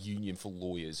have a union for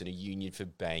lawyers and a union for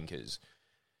bankers.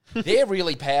 They're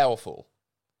really powerful.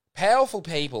 Powerful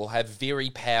people have very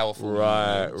powerful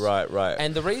unions. Right.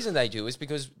 And the reason they do is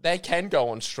because they can go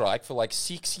on strike for like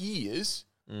 6 years.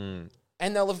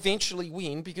 And they'll eventually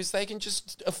win because they can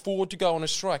just afford to go on a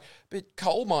strike. But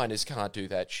coal miners can't do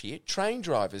that shit. Train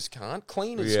drivers can't.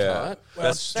 Cleaners can't.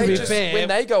 Well, to be fair, when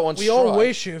they go on strike... We all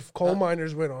wish if coal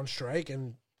miners went on strike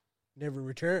and never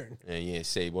return. Yeah,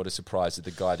 see, what a surprise that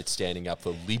the guy that's standing up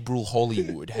for liberal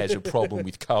Hollywood has a problem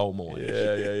with coal miners.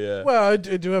 Yeah. Well, I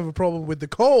do have a problem with the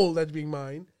coal that's being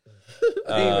mined.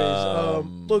 Anyways,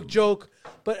 look, joke.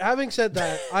 But having said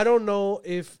that, I don't know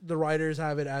if the writers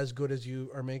have it as good as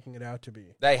you are making it out to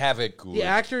be. They have it good. The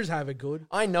actors have it good.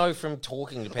 I know from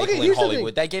talking to people in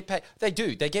Hollywood, they get paid. They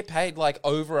do. They get paid like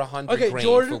over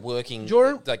 $100,000 for working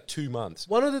like 2 months.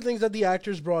 One of the things that the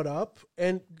actors brought up,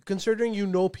 and considering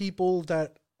people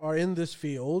that are in this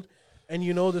field and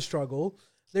you know the struggle,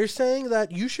 they're saying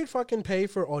that you should fucking pay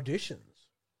for auditions.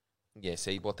 Yeah,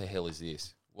 see, what the hell is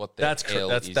this? That's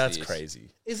crazy.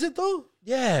 Is it though?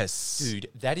 Yes. Dude,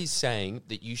 that is saying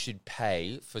that you should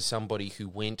pay for somebody who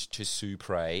went to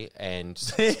Supre and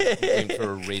went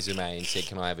for a resume and said,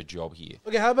 can I have a job here?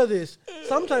 Okay, how about this?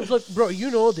 Sometimes, look, bro, you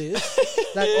know this,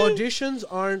 that auditions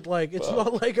aren't like, it's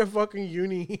not like a fucking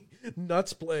uni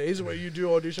nuts place where you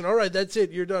do audition. All right, that's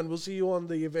it. You're done. We'll see you on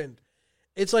the event.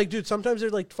 It's like, dude, sometimes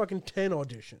there's like fucking 10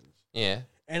 auditions. Yeah.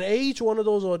 And each one of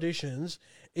those auditions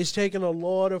is taking a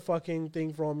lot of fucking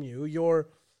thing from you. Your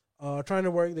trying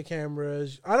to work the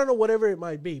cameras. I don't know, whatever it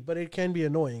might be, but it can be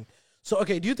annoying. So,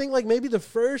 okay, do you think like maybe the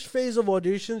first phase of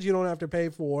auditions you don't have to pay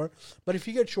for, but if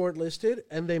you get shortlisted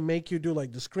and they make you do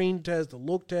like the screen test, the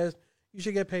look test, you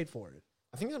should get paid for it?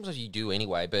 I think sometimes you do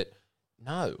anyway, but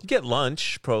no. You get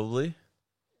lunch, probably.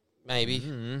 Maybe.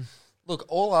 Look,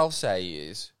 all I'll say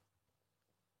is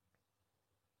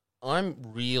I'm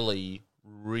really,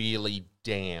 really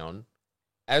down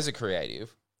as a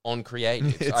creative on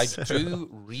creatives. I do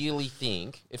really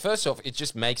think, first off, it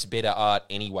just makes better art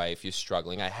anyway if you're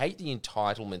struggling. I hate the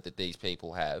entitlement that these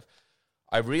people have.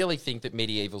 I really think that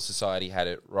medieval society had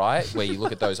it right, where you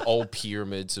look at those old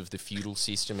pyramids of the feudal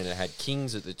system and it had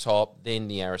kings at the top, then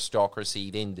the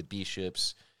aristocracy, then the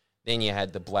bishops, then you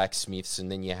had the blacksmiths,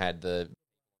 and then you had the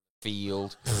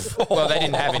field. Well, they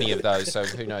didn't have any of those, so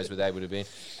who knows what they would have been.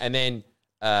 And then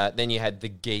you had the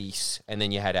geese, and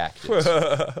then you had actors.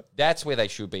 That's where they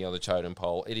should be on the totem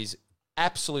pole. It is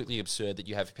absolutely absurd that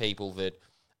you have people that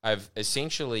have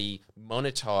essentially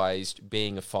monetized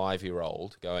being a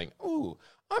 5-year-old going, ooh,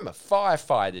 I'm a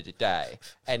firefighter today,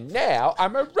 and now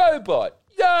I'm a robot.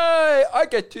 Yay! I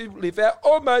get to live out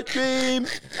all my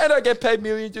dreams, and I get paid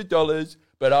millions of dollars,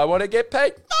 but I want to get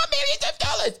paid more millions of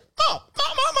dollars. More,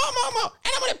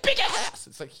 and I want a bigger house.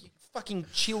 It's like, you fucking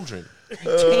children.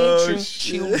 Tantrum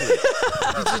children.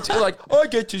 It's like, I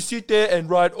get to sit there and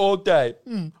write all day.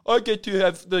 I get to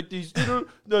have like these little,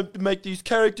 make these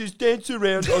characters dance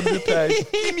around on the page.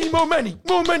 Give me more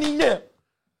money now.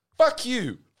 Fuck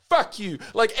you.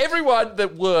 Like, everyone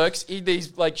that works in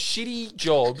these like shitty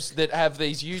jobs that have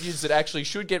these unions that actually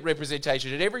should get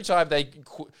representation, and every time they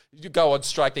go on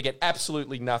strike, they get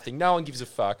absolutely nothing. No one gives a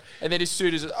fuck. And then as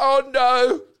soon as, oh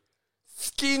no,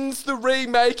 Skins the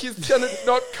remake is gonna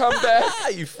not come back.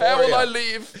 How will I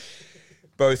live?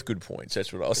 Both good points.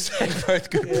 That's what I was saying.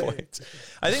 Both good points.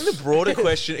 I think the broader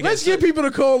question. Let's get people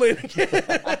to call in. I think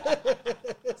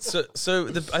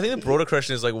the broader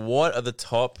question is like, what are the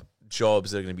top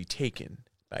jobs that are going to be taken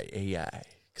by AI?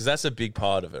 Because that's a big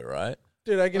part of it, right?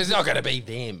 Dude, it's not going to be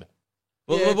them.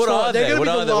 Well, what are they? They're going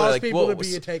to be the last like, people to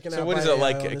be taken out. So what is it,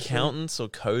 like AI, accountants or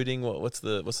coding? What's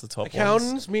the top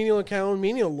accountants, menial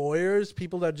lawyers,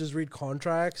 people that just read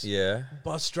contracts. Yeah.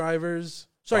 Bus drivers.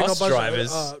 Sorry, bus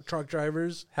drivers. Truck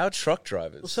drivers. How truck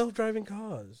drivers? Self-driving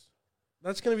cars.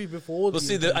 That's going to be before. Well,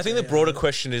 see, I think the broader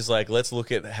question is like, let's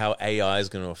look at how AI is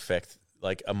going to affect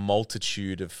like a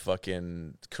multitude of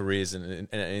fucking careers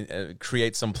and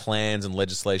create some plans and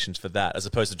legislations for that, as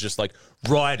opposed to just like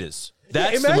riders.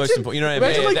 That's the most important. You know what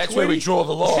I mean? Like that's where we draw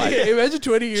the line. Imagine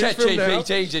 20 years from now.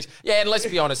 And let's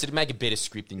be honest, it'd make a better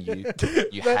script than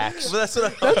you hacks. That's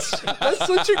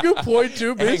such a good point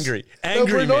too, bitch.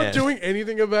 Angry we're man. not doing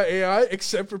anything about AI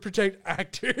except for protect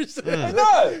actors.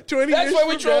 No, 20 that's years where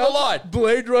we from draw now, the line.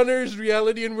 Blade Runner is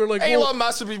reality, and we're like, Elon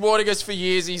Musk has been warning us for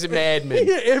years. He's a madman.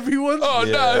 Yeah, everyone's. Oh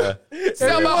no,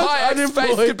 Selma Hayek's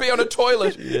face could be on a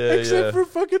toilet. Except for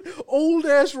fucking old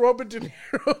ass Robert De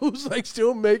Niro, who's like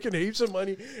still making heaps of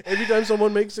money every time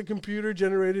someone makes a computer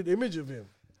generated image of him.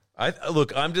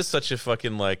 Look, I'm just such a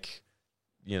fucking like,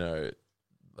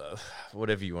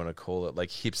 whatever you want to call it, like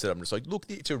hipster. I'm just like, look,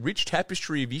 it's a rich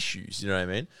tapestry of issues. You know what I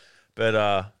mean?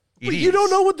 But you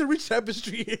don't know what the rich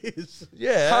tapestry is.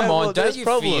 Yeah, come on, don't you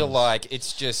feel like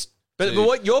it's just? But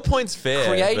what your point's fair.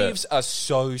 Creatives are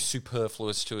so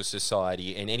superfluous to a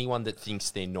society, and anyone that thinks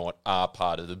they're not are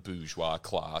part of the bourgeois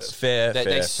class. Fair.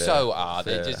 They so are.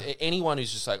 They're just anyone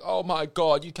who's just like, oh my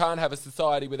god, you can't have a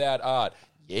society without art.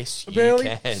 Yes,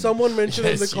 apparently, you can. Someone mentioned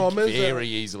in the comments very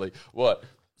easily. What?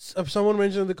 Someone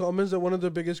mentioned in the comments that one of the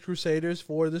biggest crusaders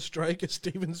for the strike is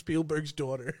Steven Spielberg's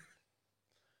daughter.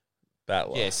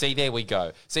 Yeah, see, there we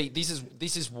go. See, this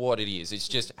is what it is. It's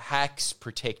just hacks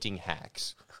protecting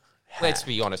hacks. Let's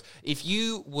be honest. If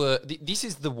you were... this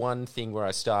is the one thing where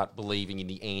I start believing in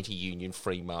the anti-union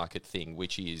free market thing,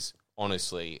 which is,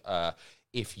 honestly,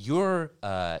 if you're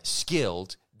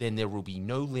skilled, then there will be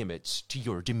no limits to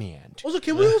your demand. Also,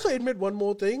 can we also admit one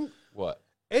more thing? What?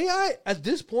 AI, at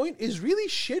this point, is really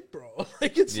shit, bro.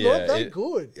 Like, it's not that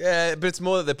good. Yeah, but it's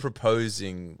more that they're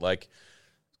proposing, like,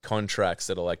 contracts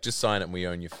that are like, just sign it and we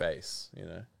own your face, you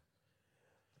know?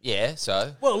 Yeah,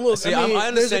 so well, look. See, I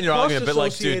understand your argument, but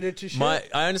like, dude,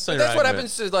 I understand. That's what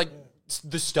happens to like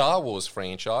the Star Wars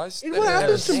franchise. What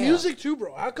happens to music too,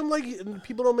 bro? How come like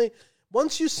people don't make?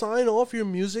 Once you sign off your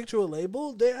music to a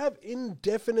label, they have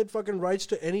indefinite fucking rights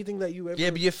to anything that you ever. Yeah,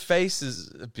 but your face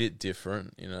is a bit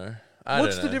different, you know.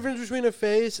 What's the difference between a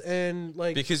face and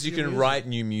like? Because you can write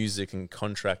new music and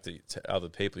contract it to other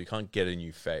people. You can't get a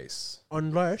new face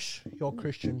unless you're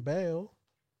Christian Bale.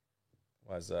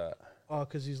 Why's that? Oh,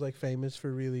 because he's like famous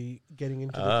for really getting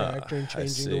into the character and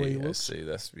changing the way he looks. I see.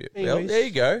 That's beautiful. Anyways. Well, there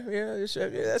you go.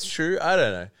 Yeah, that's true. I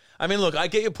don't know. I mean, look, I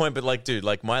get your point, but like, dude,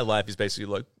 like my life is basically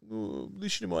like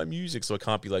listen to my music, so I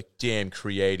can't be like damn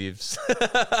creatives.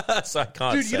 So I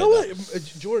can't. Dude, say you know that.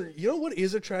 what, Jordan? You know what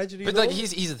is a tragedy? But though? like,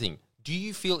 here's the thing: do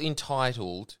you feel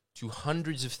entitled to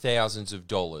hundreds of thousands of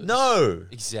dollars? No.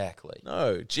 Exactly.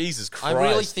 No, Jesus Christ. I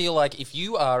really feel like if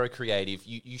you are a creative,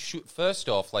 you should, first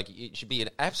off, like, it should be an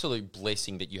absolute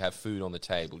blessing that you have food on the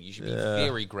table. You should be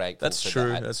very grateful That's for true.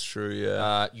 that. That's true,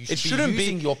 yeah. You It should shouldn't be be-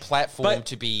 using your platform but-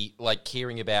 to be, like,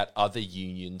 caring about other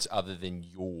unions other than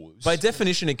yours. By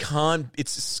definition, it kind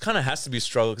of has to be a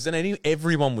struggle because then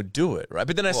everyone would do it, right?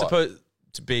 But then I suppose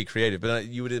to be creative, but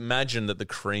you would imagine that the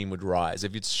cream would rise.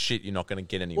 If it's shit, you're not going to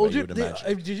get anywhere, Well, you would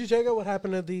imagine. did you check out what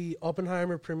happened at the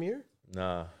Oppenheimer premiere?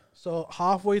 Nah. So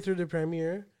halfway through the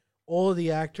premiere, all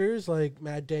the actors like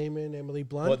Matt Damon, Emily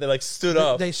Blunt, What, they like stood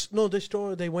up? They stormed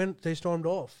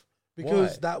off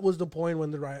because that was the point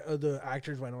when the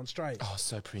actors went on strike. Oh,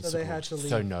 so principled. So they had to leave.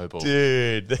 So noble.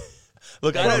 Dude.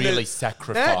 Look, I They don't really know.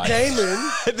 sacrificed. Matt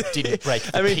Damon, Didn't break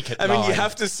the I mean, picket you line.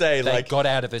 have to say, They like, got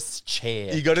out of his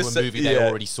chair you gotta to a say- movie they yeah.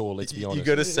 already saw, let's be honest. you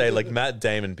got to say, like, Matt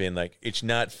Damon being like, it's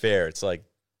not fair. It's like,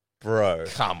 bro.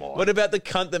 Come on. What about the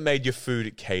cunt that made your food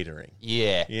at catering?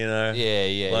 Yeah. You know?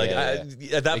 Yeah. Like,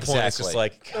 yeah. at that point, it's Exactly. just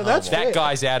like, come that's on. That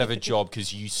guy's out of a job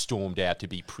because you stormed out to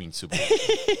be principal.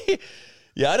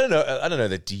 Yeah, I don't know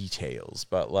the details,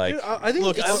 but like, Dude, I think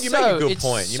look, it's you make a good it's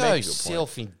point. You so make a good point.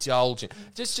 self-indulgent.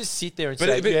 Just sit there and But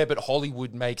say, it- but- yeah, but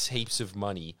Hollywood makes heaps of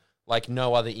money. Like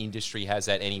no other industry has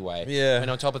that anyway. Yeah.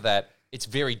 And on top of that, it's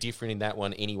very different in that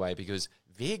one anyway because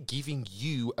they're giving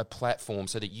you a platform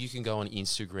so that you can go on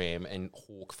Instagram and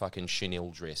hawk fucking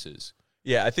Chanel dresses.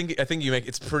 Yeah, I think you make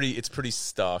it's pretty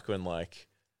stark when like,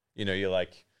 you know, you're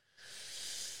like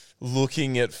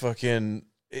looking at fucking.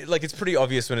 Like, it's pretty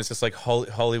obvious when it's just like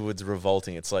Hollywood's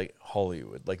revolting. It's like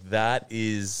Hollywood. Like, that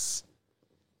is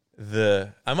I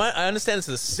understand it's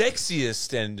the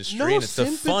sexiest industry no and it's the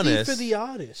sympathy funnest. for the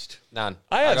artist. None.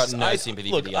 I got no sympathy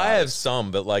for look, the I have artist.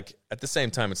 some, but like at the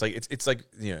same time, it's like,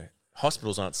 you know,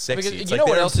 hospitals aren't sexy. Because It's you like know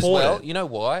what they're else as well? important. You know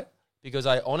why? Because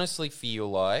I honestly feel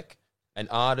like an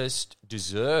artist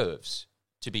deserves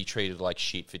to be treated like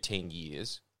shit for 10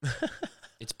 years.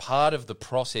 It's part of the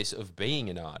process of being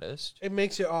an artist. It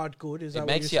makes your art good. Is that It what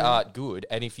makes you're your saying? art good.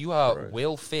 And if you are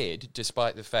well fed,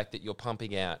 despite the fact that you're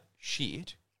pumping out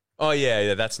shit, Oh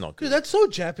yeah, that's not good. Dude, that's so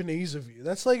Japanese of you.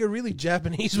 That's like a really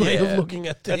Japanese way Yeah. of looking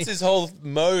at things. That's his whole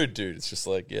mode, dude. It's just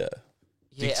like, yeah.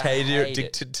 Yeah, I hate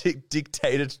it.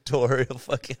 Dictatorial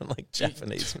fucking like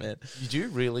Japanese, man. you do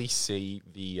really see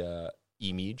the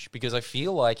image, because I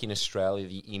feel like in Australia,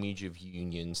 the image of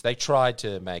unions, they tried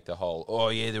to make the whole, oh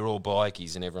yeah, they're all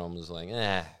bikies, and everyone was like,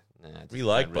 We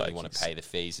like don't really want bikies. to pay the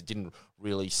fees. It didn't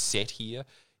really set here.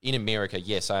 In America,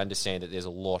 yes, I understand that there's a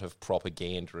lot of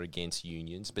propaganda against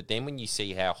unions, but then when you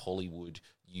see how Hollywood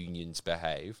unions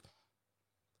behave,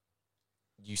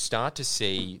 you start to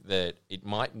see that it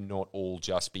might not all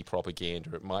just be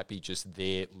propaganda. It might be just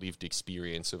their lived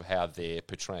experience of how they're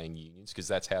portraying unions, because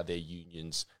that's how their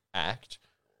unions act.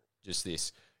 Just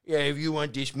this, yeah, if you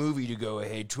want this movie to go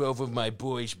ahead, 12 of my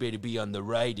boys better be on the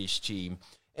writers' team.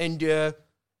 And,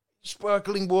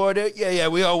 sparkling water? Yeah,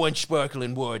 we all want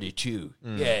sparkling water too.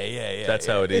 Yeah. That's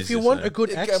how it is. if you you're want saying. a good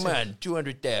Come accent. on,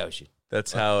 200,000.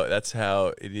 That's how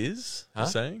it is. Huh? You're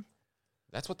saying?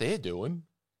 That's what they're doing.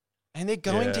 And they're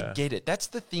going to Yeah. get it. That's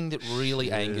the thing that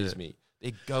really angers me.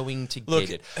 They're going to Look,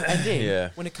 get it. And then, yeah.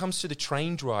 when it comes to the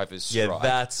train drivers Yeah,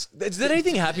 strike, is there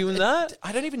anything happy with that?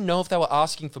 I don't even know if they were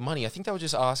asking for money. I think they were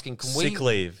just asking, can Sick we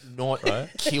leave, not right?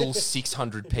 kill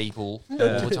 600 people all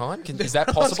the time? Is that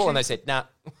possible? And they said, nah.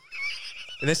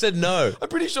 And they said no. I'm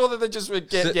pretty sure that they just would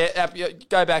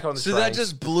go back on the So train. that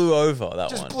just blew over that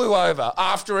just one. blew over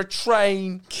after a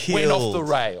train went off the Killed.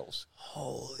 rails.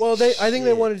 Well, I think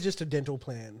they wanted just a dental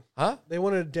plan. Huh? They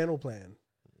wanted a dental plan.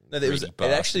 No, it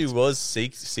actually was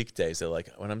sick days. They're like,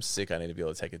 when I'm sick, I need to be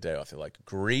able to take a day off. They're like,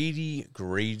 greedy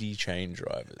train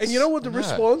drivers. And you know what the No.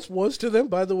 response was to them,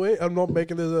 by the way? I'm not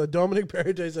making this. Dominic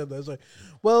Perrottet said that. It's like,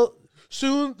 well,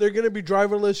 soon they're going to be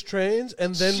driverless trains,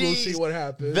 and then we'll see Jeez, what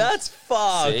happens. That's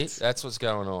fucked. See, that's what's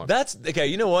going on. That's okay.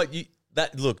 You know what?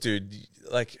 Look, dude.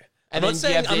 Like, And I'm then not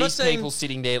you have saying. I'm not these saying. people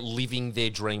sitting there living their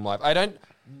dream life. I don't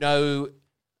know,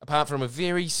 apart from a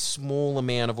very small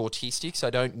amount of autistics, I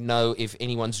don't know if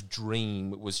anyone's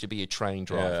dream was to be a train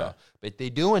driver. But they're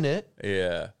doing it,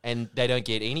 Yeah. and they don't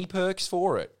get any perks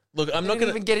for it. Look, I'm They not don't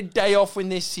gonna. even get a day off when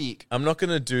they're sick. I'm not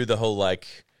gonna do the whole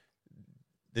like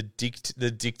the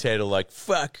dictator like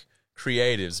fuck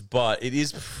creatives, but it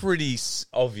is pretty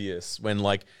obvious when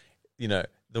like, you know,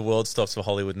 the world stops for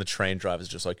Hollywood and the train driver's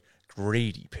just like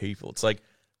greedy people. It's like,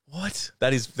 what?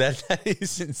 That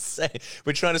is insane.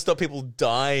 We're trying to stop people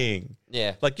dying.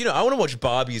 Yeah. Like, I want to watch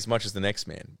Barbie as much as the next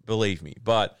man, believe me.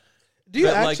 But Do you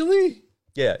actually?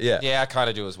 Yeah. Yeah, I kind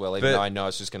of do as well, even though I know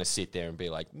it's just going to sit there and be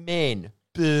like, men.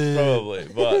 Probably.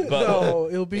 But No,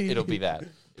 it'll be that.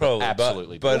 Probably.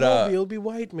 Absolutely. But it'll be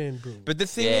white men, bro. But the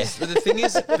thing is, but this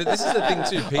is the thing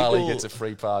too. People Harley gets a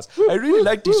free pass. I really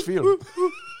like this film.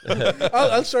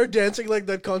 I'll start dancing like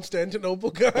that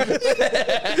Constantinople guy.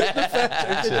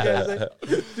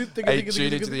 Hey,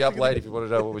 tune into the up late if you want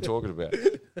to know what we're talking about.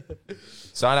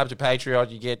 Sign up to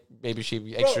Patreon, you get membership,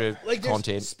 extra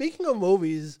content. Speaking of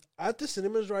movies, at the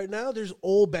cinemas right now, there's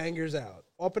all bangers out.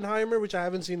 Oppenheimer, which I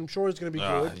haven't seen, I'm sure it's going to be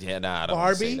good. Yeah, I don't want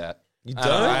to see Barbie? that. You don't?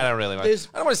 I don't really want. I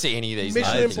don't want to see any of these.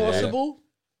 Mission Impossible.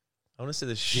 I want to see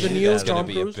the shit. The Neil That's going Tom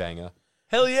to be a Cruise. banger.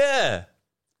 Hell yeah.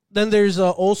 Then there's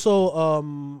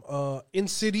also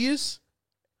Insidious.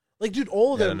 Like, dude,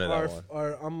 all of Yeah, I them don't know that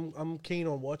are I'm keen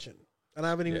on watching, and I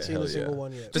haven't even seen hell a single yeah.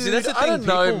 one yet. But see, that's the I thing. don't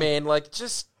know, people- man. Like,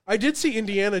 just I did see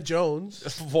Indiana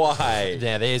Jones. Why?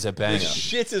 yeah, there's a The banger.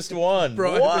 shittest one.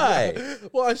 Bro, Why?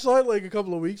 Well, I saw it like a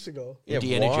couple of weeks ago. Yeah,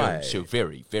 Indiana why? Jones, so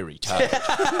very, very tired.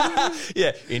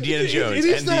 Yeah, Indiana Jones. It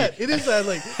is and that. It is that.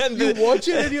 Like, and you the- watch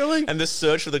it and you're like, and the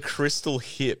search for the crystal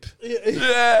hip.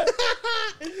 yeah,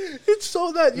 it's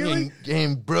so that you're like,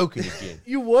 and broken again.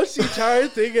 you watch the entire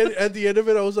thing, and at the end of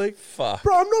it, I was like, Fuck.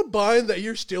 bro, I'm not buying that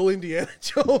you're still Indiana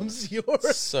Jones. You're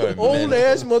So old mental.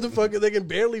 ass motherfucker that can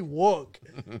barely walk.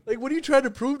 Like, what are you trying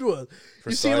to prove to us?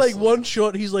 You see, like, Precisely. one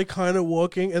shot, he's like kind of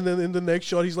walking, and then in the next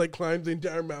shot, he's like climbed the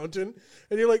entire mountain.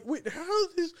 And you're like, wait, how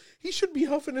is this? He should be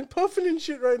huffing and puffing and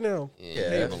shit right now.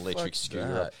 Yeah, an electric fuck scooter.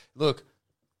 that. Up. Look,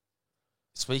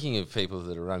 speaking of people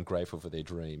that are ungrateful for their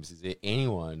dreams, is there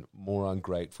anyone more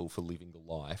ungrateful for living the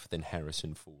life than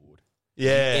Harrison Ford?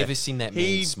 Yeah. Ever seen that man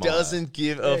He smile? doesn't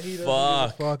give Yeah, a he doesn't give fuck.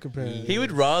 a fuck, apparently. He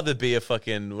would rather be a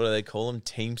fucking, what do they call them?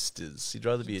 Teamsters. He'd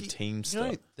rather be a You teamster.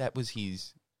 know, that was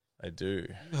his. I do.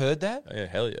 You heard that? Oh, yeah,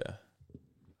 hell yeah.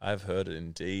 I've heard it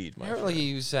indeed, my Apparently, friend.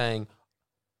 he was saying,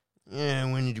 "Yeah, I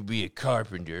wanted to be a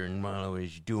carpenter, and while I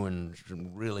was doing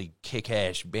some really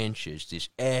kick-ass benches, this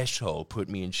asshole put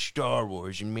me in Star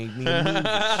Wars and made me a movie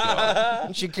star.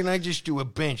 He said, 'Can I just do a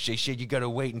bench?' They said, 'You got to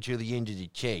wait until the end of the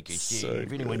take.' I said, So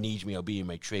if anyone good. needs me, I'll be in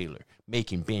my trailer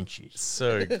making benches."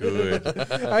 So good.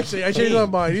 Actually, I changed my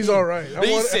mind. He's all right. I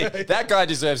He's want, sick. That guy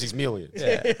deserves his millions.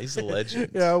 Yeah, he's a legend.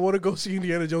 yeah, I want to go see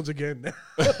Indiana Jones again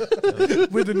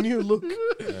with a new look.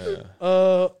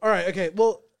 All right, okay.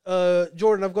 Well,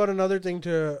 Jordan, I've got another thing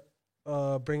to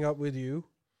bring up with you.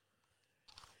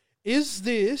 Is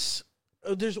this?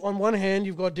 There's on one hand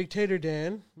you've got Dictator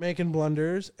Dan making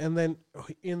blunders, and then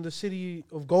in the city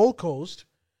of Gold Coast,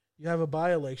 you have a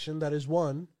by-election that is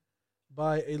won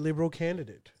by a Liberal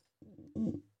candidate.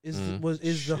 Is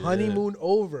the honeymoon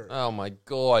over? Oh, my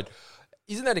God.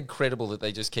 Isn't that incredible that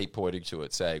they just keep pointing to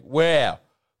it, saying, "Wow,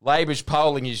 Labor's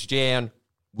polling is down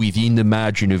within the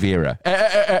margin of error."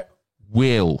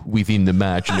 Well, within the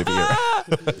margin of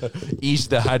error. Is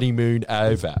the honeymoon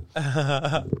over?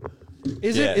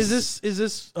 Is Yes.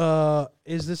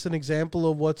 is this an example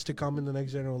of what's to come in the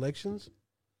next general elections?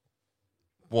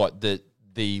 What, that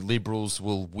the Liberals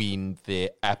will win their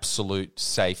absolute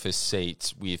safest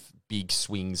seats with big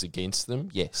swings against them?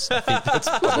 Yes, I think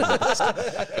that's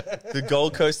The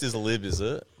Gold Coast is a lib, is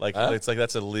it? Like it's like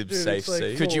that's a lib Dude, safe it's like-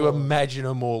 seat. Could you imagine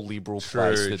a more liberal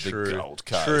place than the Gold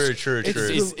Coast? True. If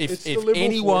It's the if Liberal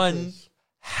anyone fortress.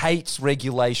 hates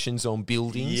regulations on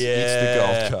buildings,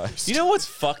 it's the Gold Coast. You know what's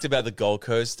fucked about the Gold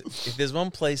Coast? If there's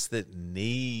one place that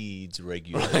needs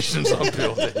regulations on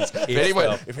buildings,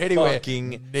 if anywhere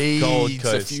fucking needs Gold a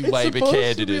Coast. few It's Labor supposed to be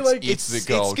candidates, like- it's the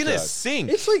Gold It's gonna Coast. sink.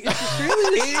 It's like it's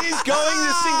Australia. It is going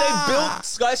to sink. They built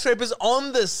skyscrapers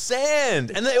on the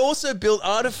sand, and they also built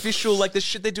artificial, like the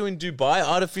shit they do in Dubai,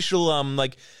 artificial,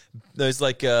 like those,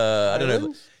 like I don't know.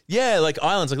 Islands? Yeah, like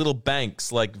islands, like little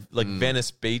banks, like Venice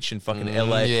Beach in fucking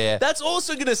LA. yeah. That's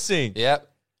also gonna sink.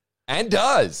 Yep, and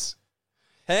does.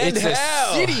 And It's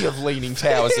how? a city of leaning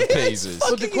towers of Pisas.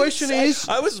 But the question is,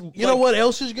 I was, you know what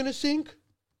else is gonna sink?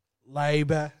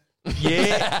 Labor.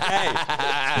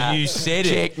 Yeah, hey, you said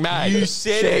it. Checkmate. You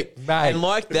said it. Checkmate. And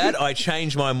like that, I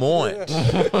changed my mind.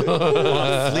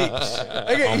 I flipped.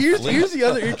 Okay, here's the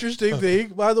other interesting thing.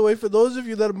 By the way, for those of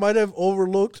you that might have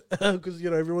overlooked, because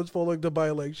everyone's following the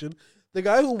by-election, the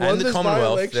guy who won And the this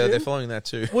Commonwealth, by-election they're following that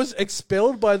too. was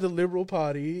expelled by the Liberal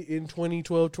Party in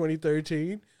 2012,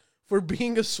 2013 for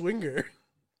being a swinger.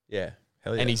 Yeah,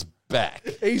 hell yeah. And he's back.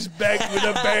 He's back with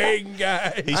a bang,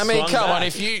 guy. He I mean, swung come on.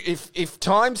 back. If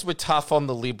times were tough on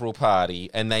the Liberal Party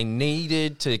and they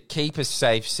needed to keep a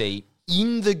safe seat,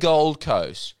 in the Gold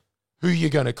Coast, who you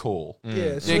going to call?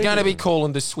 Yeah, They're going to be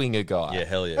calling the swinger guy. Yeah,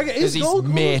 hell yeah. Okay, Because is he's Gold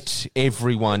Coast, met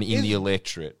everyone in the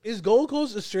electorate. is Gold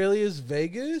Coast Australia's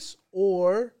Vegas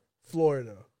or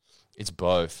Florida? It's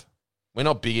both. We're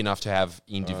not big enough to have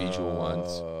individual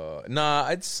ones. Nah,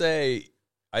 I'd say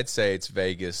it's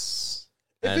Vegas.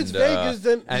 If it's Vegas,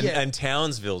 then yeah. and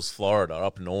Townsville's Florida,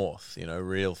 up north. You know,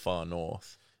 real far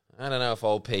north. I don't know if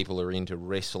old people are into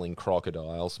wrestling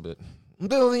crocodiles, but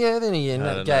yeah, then again,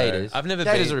 I don't gators. know. I've never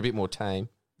Gators been- are a bit more tame.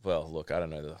 Well, look, I don't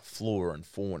know the flora and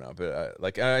fauna,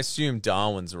 but I assume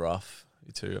Darwin's rough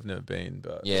too. I've never been,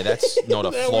 but Yeah, that's not a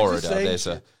That was Florida. the same There's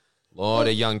a lot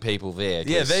of young people there.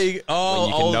 yeah, 'cause they when you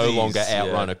can no oldies, longer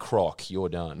outrun yeah. a croc, you're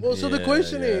done. Well, so the Yeah,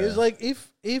 question yeah. is, like,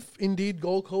 if indeed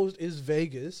Gold Coast is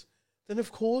Vegas, then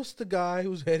of course the guy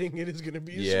who's heading it is going to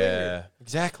be a Yeah, swinger.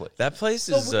 Exactly. that place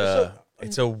So- is so-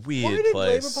 it's a Why weird did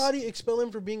place. Labour Party expel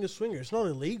him for being a swinger? It's not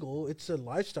illegal. It's a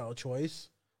lifestyle choice.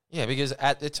 Yeah, because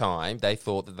at the time they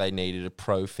thought that they needed a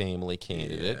pro-family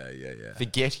candidate, Yeah.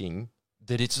 forgetting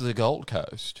that it's the Gold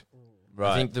Coast.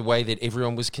 Right. I think the way that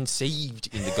everyone was conceived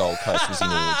in the Gold Coast was in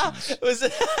orgies. Was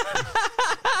it?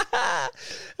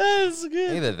 That's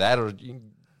good. Either that or the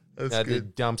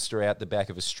good. dumpster out the back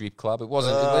of a strip club. It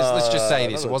wasn't. Let's just say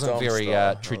this: it not a wasn't very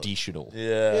dumpster. traditional.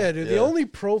 Yeah, dude. The only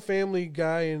pro-family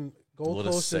guy in A Gold lot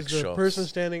of Coast is sex the shops. person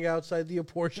standing outside the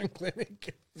abortion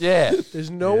clinic. Yeah,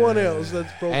 There's no one else that's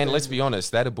pro. and let's be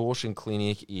honest, that abortion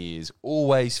clinic is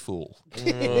always full.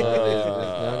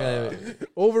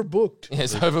 overbooked.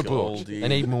 It's overbooked. Goldie. They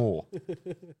need more.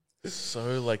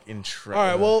 so like intriguing. All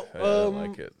right, well, I don't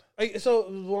like it. So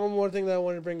one more thing that I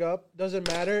wanted to bring up: does it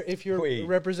matter if your Wait.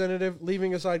 representative,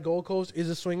 leaving aside Gold Coast, is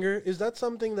a swinger? Is that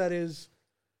something that is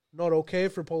not okay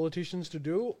for politicians to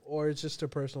do, or it's just a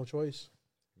personal choice?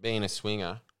 Being a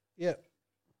swinger, Yeah.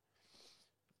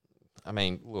 I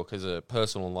mean, look, as a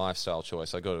personal and lifestyle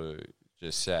choice, I got to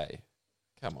just say,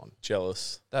 come on.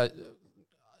 Jealous.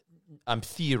 I'm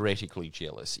theoretically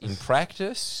jealous. In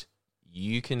practice,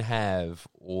 you can have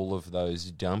all of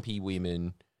those dumpy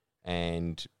women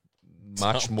and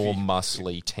much more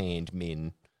muscly, tanned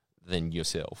men than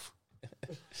yourself.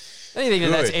 And you think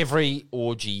that that's every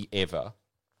orgy ever?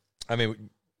 I mean,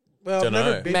 Well, Dunno. I've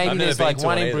never been. Maybe I've there's never like been to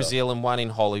one one in either. Brazil and one in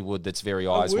Hollywood that's very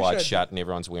eyes wish wide I'd- shut and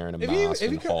everyone's wearing a Have you, mask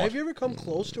have, you and come, hot. have you ever come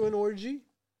close to an orgy?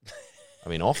 I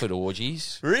mean, offered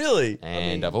orgies. really?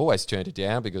 And I've always turned it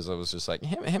down because I was just like,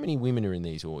 how many women are in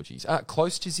these orgies?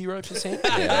 Close to 0%?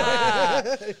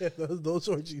 Yeah. Yeah, those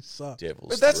orgies suck.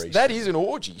 Devil's But that is an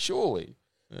orgy, surely.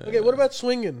 Okay, what about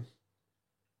swinging?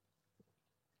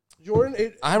 Jordan,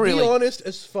 be honest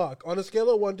as fuck. On a scale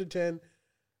of 1 to 10,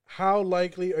 how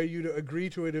likely are you to agree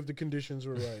to it if the conditions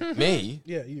were right? Me?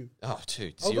 Yeah, you. Oh,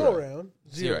 dude, I'll 0. go around.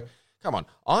 Zero. Come on.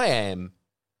 I am...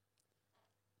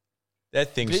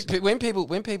 That thing's When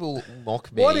people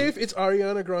mock me... What if it's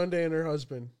Ariana Grande and her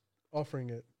husband offering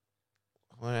it?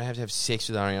 I have to have sex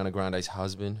with Ariana Grande's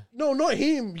husband? No, not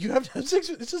him. You have to have sex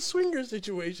with... It's a swinger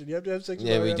situation. You have to have sex with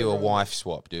Yeah, we Ariana do a Grande. wife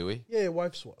swap, do we? Yeah,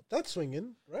 wife swap. That's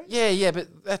swinging, right? Yeah,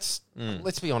 but that's...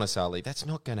 Let's be honest, Ali. That's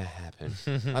not going to happen.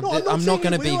 I'm not not saying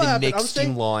going it to be will the happen. I'm next saying-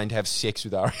 in line to have sex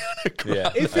with Ariana Grande.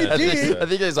 Yeah. If it I think- did- I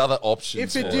think there's other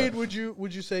options. If it for did,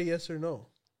 would you say yes or no?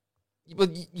 Well,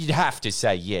 you'd have to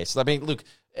say yes. I mean, look,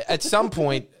 at some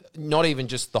point, not even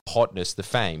just the hotness, the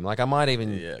fame. Like, I might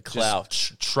even just clout.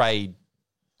 trade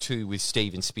two with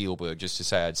Steven Spielberg just to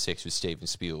say I had sex with Steven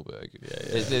Spielberg.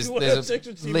 There's You wanna have a sex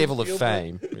with Steven level of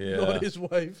Spielberg? fame. Not his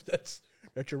wife. That's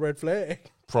your red flag.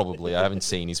 Probably. I haven't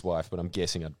seen his wife, but I'm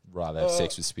guessing I'd rather have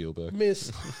sex with Spielberg.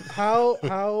 Miss,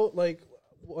 how like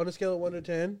on a scale of 1 to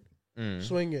 10,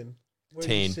 swinging? Where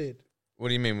do you 10. sit? What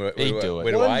do you mean? He'd do it.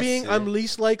 Where do 1 I being sit? I'm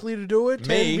least likely to do it. 10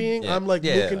 Me? being Yeah. I'm like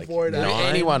Yeah, looking like for it. If 9.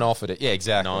 anyone offered it. Yeah,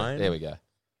 exactly. 9. There we go.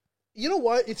 You know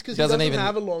what? It's because he Doesn't doesn't even-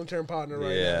 have a long term partner right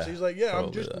now. Yeah, So he's like, yeah,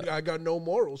 probably that. I got no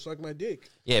morals. Suck my dick.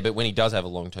 Yeah, but when he does have a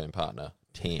long-term partner,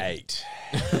 10. 8.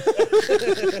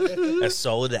 A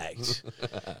solid 8.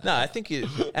 No, I think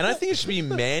it should be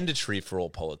mandatory for all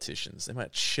politicians. They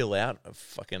might chill out and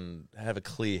fucking have a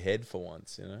clear head for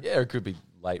once, you know? Yeah, it could be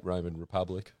late Roman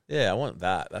Republic. Yeah, I want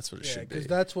that. That's what it Yeah, should be. because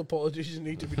that's what politicians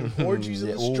need to be doing. Orgies in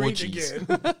Yeah, the street orgies. again.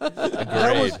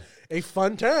 That was a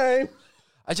fun time.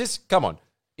 Come on.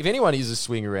 If anyone is a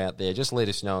swinger out there, just let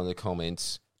us know in the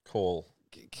comments. Call.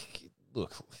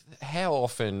 Look, how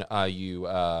often are you,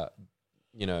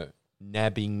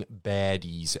 nabbing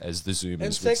baddies, as the Zoomers And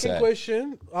would second say?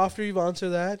 question, after you've answered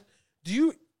that, do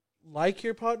you like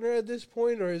your partner at this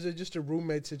point, or is it just a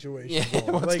roommate situation? Yeah,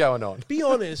 going? what's going on? Be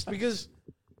honest, because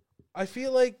I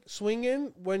feel like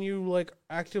swinging when you like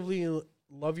actively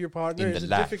love your partner In is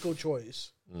the a life. difficult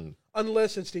choice.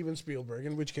 Unless it's Steven Spielberg,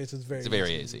 in which case it's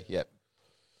very easy. Yep.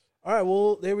 All right,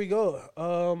 well, there we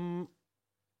go.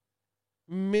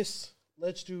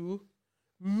 Let's do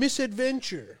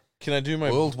Misadventure. Can I do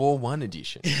my World War One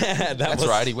edition? Yeah, That's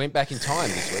right. He went back in time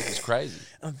this week. It's crazy.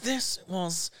 This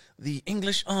was the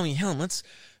English Army helmet's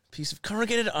piece of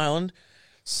corrugated iron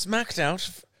smacked out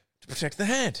to protect the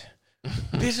head.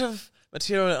 Bit of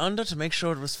material under to make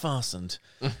sure it was fastened.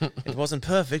 It wasn't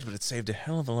perfect, but it saved a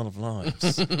hell of a lot of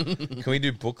lives. Can we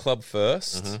do book club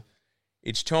first? Mm-hmm.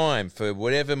 It's time for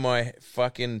whatever my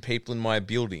fucking people in my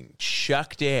building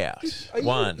chucked out. Are you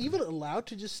One. even allowed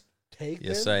to just take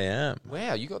Yes, them? I am.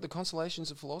 Wow, you got the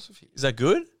Consolations of Philosophy. Is that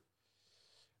good?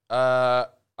 I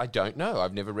don't know.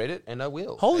 I've never read it, and I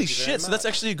will. Holy Thank you very shit, so much. that's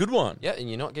actually a good one. Yeah, and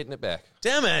you're not getting it back.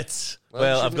 Damn it. Well,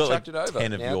 Well, you I've got like shouldn't have chucked it over.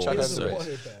 10 of Now chuck yours. over Doesn't the So. rest.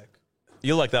 want it back.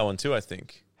 You'll like that one too, I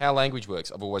think. How language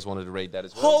works. I've always wanted to read that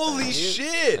as well. Holy Thank you.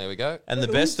 shit. There we go. And the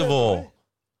Who's best that of all.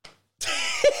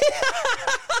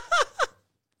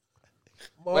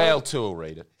 Well, two will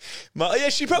read it. Yeah,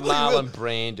 she probably Marlon will.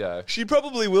 Brando. She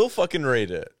probably will fucking read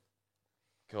it.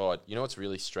 God, you know what's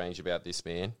really strange about this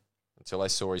man? Until I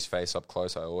saw his face up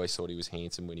close, I always thought he was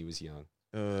handsome when he was young.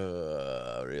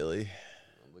 Really?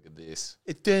 Look at this.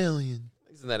 Italian.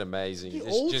 Isn't that amazing? The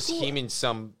old Just school- him in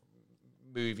some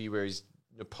movie where he's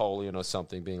Napoleon or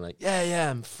something being like, yeah,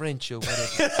 I'm French or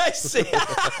whatever. I see.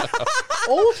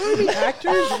 Old-timey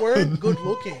actors weren't good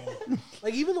looking.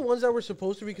 Like, even the ones that were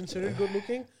supposed to be considered good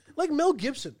looking, like Mel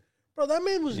Gibson. Bro, that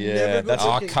man was Yeah, never good that's-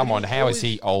 Oh, looking. come but on. he How always- is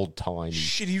he old-timey?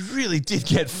 Shit, he really did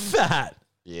get fat.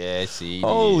 Yes, he did.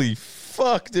 Holy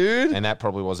fuck, dude. And that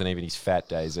probably wasn't even his fat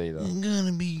days either. You're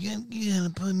gonna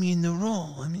put me in the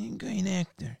role. I'm a great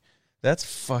actor. That's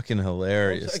fucking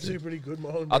hilarious. It's actually dude. pretty good,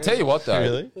 Marlon I'll Brando. tell you what, though.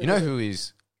 Really? You know who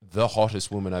is the hottest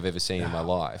woman I've ever seen in my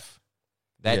life?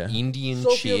 That Yeah. Indian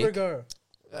Sofia chick. Vergara.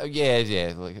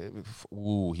 Yeah. Like,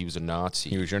 ooh, he was a Nazi.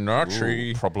 He was a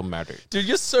Nazi. Ooh, problematic. Dude,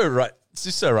 you're so right. It's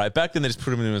just so right. Back then, they just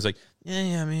put him in and was like,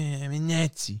 yeah, I'm a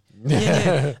Nazi.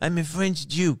 Yeah, I'm a French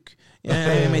Duke.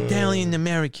 Yeah, I'm Italian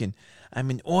American. I'm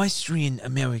an Austrian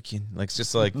American. Like, it's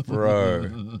just like,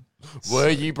 bro. Were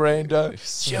you, Brando?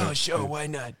 Sure, why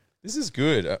not? This is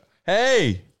good.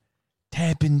 Hey!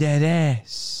 Tapping that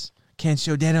ass. Can't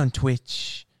show that on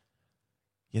Twitch.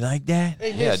 You like that?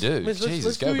 Hey, Yeah, miss, dude. Miss, Jesus,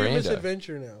 let's go do your Brando.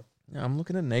 misadventure now. No, I'm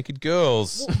looking at naked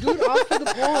girls. Well, do it after the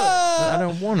pod. I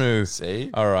don't want to. See?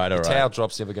 All right. The towel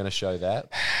drop's never going to show that.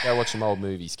 Go watch some old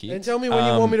movies, And kids. tell me when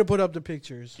you want me to put up the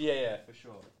pictures. Yeah, for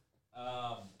sure.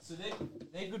 So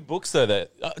they're good books, though.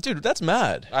 That dude, that's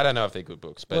mad. I don't know if they're good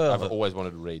books, but Well, I've always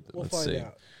wanted to read them. We'll Let's find see.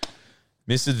 out.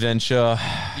 Misadventure.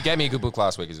 You gave me a good book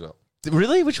last week as well.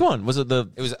 Really? Which one? Was it the...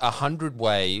 It was 100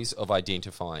 Ways of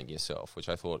Identifying Yourself, which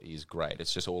I thought is great.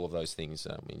 It's just all of those things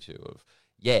that I'm into. Of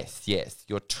yes,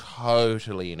 you're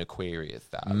totally an Aquarius,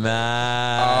 though.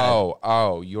 Mad.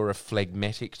 Oh, you're a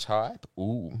phlegmatic type.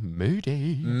 Ooh,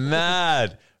 moody.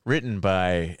 Mad. Written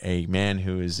by a man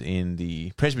who was in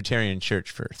the Presbyterian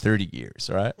Church for 30 years,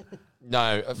 right?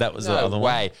 No, That was no the other one?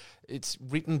 way. It's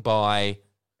written by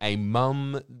a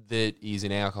mum that is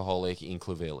an alcoholic in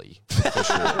Clavelli. For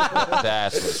sure.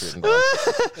 That's what it's written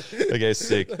by. Okay,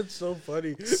 sick. That's so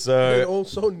funny. So- They're all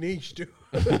so niche, dude.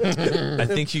 I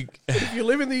think you... If you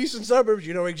live in the eastern suburbs,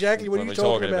 you know exactly what What you're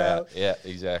we're talking about. Yeah,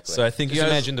 exactly. So I think Just you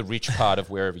guys- imagine the rich part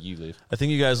of wherever you live. I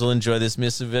think you guys will enjoy this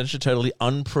misadventure, totally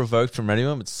unprovoked from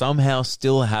anyone, but somehow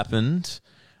still happened.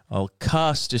 I'll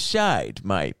cast aside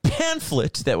my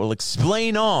pamphlet that will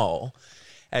explain all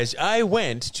as I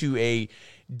went to a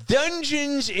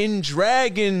Dungeons and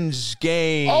Dragons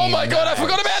game. Oh my god, I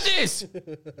forgot about this!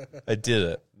 I did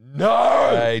it. No!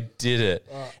 I did it.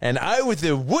 And I was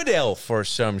a wood elf or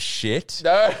some shit.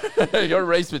 No, you're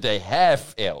raised with a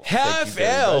half elf. Thank you Half very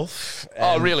much. elf.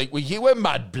 Oh, And, really? Well, you were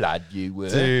mudblood, you were.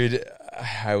 Dude,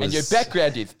 I was... And your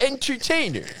background is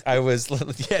entertainer. I was... Yeah, Oh,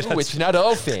 that's it's not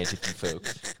all fantasy,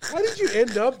 folks. How did you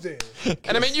end up there?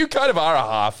 And I mean, you kind of are a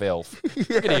half elf.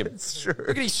 Look at him. Look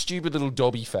at his stupid little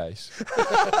dobby face.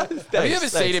 Have you ever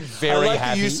seen him very I like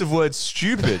happy? the use of word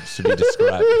stupid to be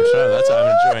described. For sure. That's how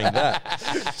I'm enjoying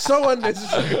that. So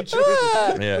unnecessary.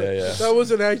 Yeah. That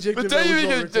was an adjective. But that don't you was mean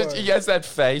not that required. he has that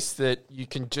face that you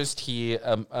can just hear,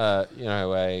 a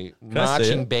I see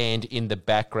marching it? band in the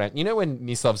background? You know when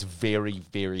Mislav's very,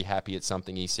 very happy at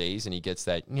something he sees and he gets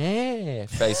that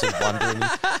face of wonder. And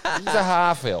he's a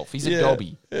half elf. He's a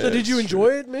dobby. So did you enjoy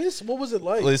it, miss? What was it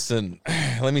like? Listen,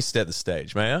 let me set the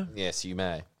stage, may I? Yes, you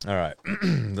may. All right.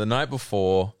 The night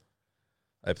before,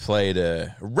 I played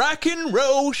a rock and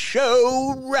roll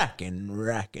show. Rock and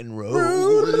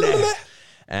roll.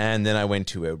 And then I went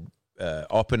to a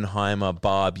Oppenheimer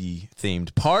Barbie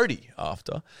themed party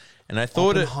after. And I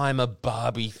thought Oppenheimer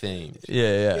Barbie themed.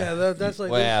 Yeah. That's like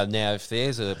Wow, now if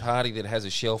there's a party that has a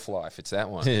shelf life, it's that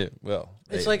one. Yeah, well,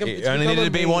 It's it, like it it's only become needed a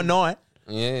to be meme. one night.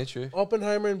 Yeah, true.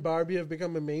 Oppenheimer and Barbie have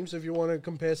become a meme. So if you want to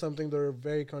compare something that are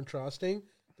very contrasting,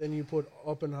 then you put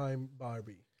Oppenheimer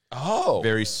Barbie. Oh.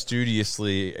 Very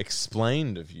studiously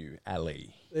explained of you,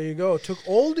 Ali. There you go. Took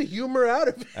all the humor out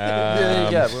of it. There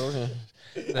you go. Well,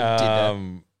 did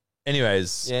that.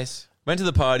 Anyways, Yes. went to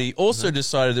the party. Also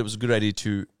decided it was a good idea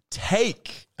to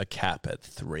take a cap at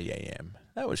 3 a.m.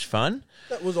 That was fun.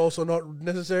 That was also not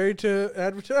necessary to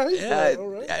advertise. Yeah, but all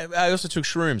right. I also took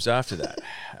shrooms after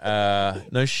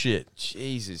that. No shit.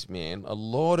 Jesus, man. A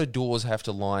lot of doors have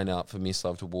to line up for Miss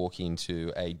Love to walk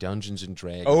into a Dungeons and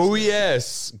Dragons. Oh,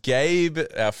 yes. Gabe,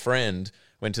 our friend,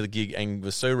 went to the gig and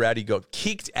was so rowdy, got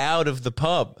kicked out of the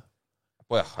pub.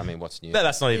 Well, I mean, what's new? No,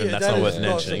 that's not even, Yeah, that's that not is worth not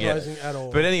mentioning. Yeah. surprising at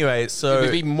all. But anyway, It so...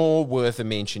 would be more worth a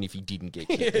mention if he didn't get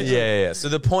kicked. Yeah. So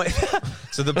the point...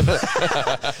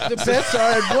 The bets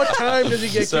are at what time does he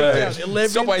get kicked out? 11?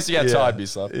 Stop wasting our time,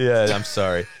 Miss Love. Yeah, I'm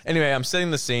sorry. Anyway, I'm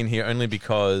setting the scene here only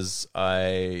because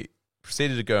I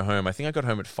proceeded to go home. I think I got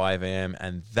home at 5 a.m.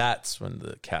 and that's when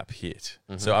the cap hit.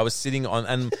 So I was sitting on,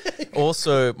 and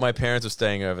also my parents were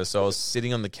staying over, so I was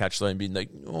sitting on the couch and being like,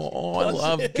 "Oh, I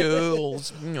love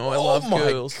girls. Oh, I love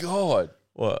girls." Oh, my God.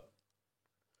 What?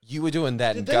 You were doing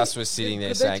that, and they- Gus was sitting there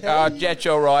could they saying, tell "Oh, you?" that's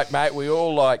all right, mate. We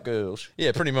all like girls."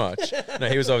 Yeah, pretty much. No,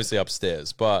 he was obviously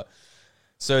upstairs, but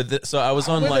so I was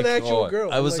on With like an actual God.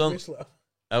 girl. I was like on- Miss Love.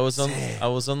 I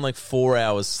was on like 4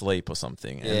 hours sleep or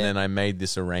something, and Yeah. then I made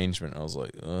this arrangement. I was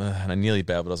like, ugh, and I nearly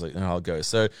bailed, but I was like, I'll go.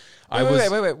 So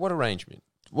Wait. What arrangement?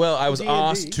 Well, I was D&D?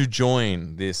 asked to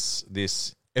join this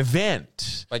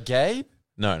event. By Gabe?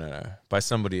 No, by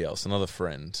somebody else, another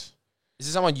friend. Is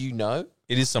it someone you know?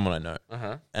 It is someone I know,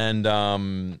 Uh-huh. and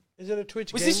Is it a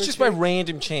Twitch Was gamer this just by chick?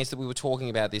 random chance that we were talking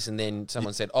about this and then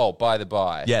someone said, "Oh, by the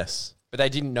by"? yes, But they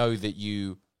didn't know that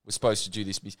you were supposed to do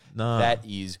this. No. That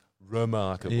is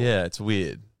remarkable. yeah, it's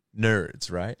weird.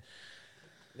 Nerds, right?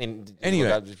 And Anyway.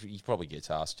 look, he probably gets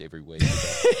asked every week.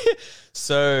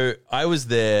 So I was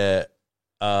there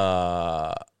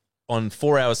on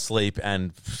 4 hours sleep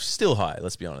and still high.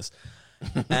 Let's be honest.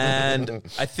 And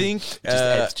I think Just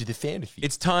adds to the fantasy.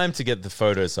 it's time to get the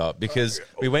photos up because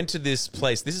we went to this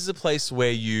place. This is a place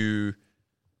where you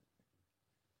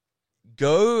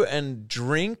go and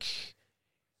drink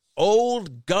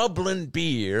old goblin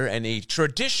beer and eat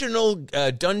traditional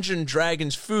Dungeon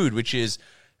Dragons food, which is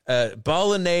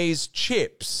bolognese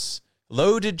chips,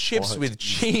 loaded chips with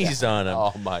cheese on them.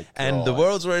 Oh, my God. And the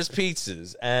world's worst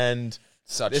pizzas. And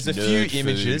Such there's a nerd few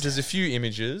images. food. There's a few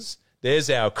images. There's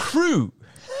our crew.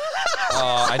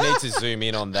 Oh, I need to zoom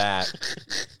in on that.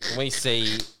 Can we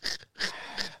see?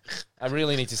 I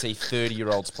really need to see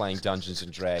 30-year-olds playing Dungeons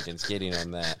and Dragons. Get in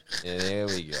on that. Yeah, there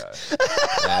we go.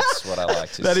 That's what I like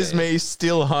to see. That is me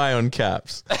still high on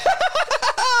caps.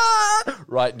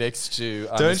 Right next to.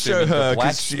 I'm Don't show assuming, the her because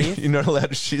blacksmith. you're not allowed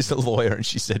to. She's a lawyer and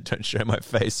she said don't show my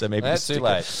face. So maybe That's just too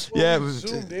stick late. Yeah. Well,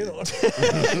 zoomed in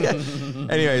on.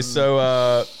 Anyway,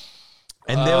 so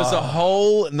and there was a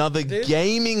whole another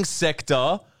gaming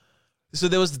sector. So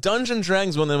there was the Dungeon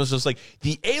Dragons one that was just like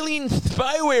the alien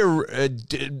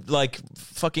spyware like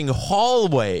fucking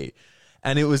hallway,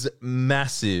 and it was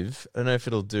massive. I don't know if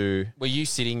it'll do. Were you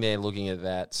sitting there looking at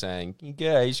that saying, "You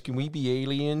guys, can we be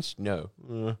aliens?" No.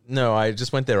 No, I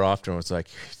just went there after and was like,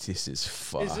 this is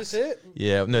fucked. Is this it?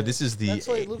 Yeah, no, this is the. That's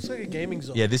like, it looks like a gaming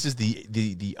zone. Yeah, this is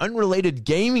the unrelated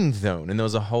gaming zone, and there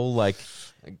was a whole like.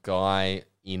 A guy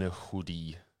in a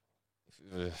hoodie.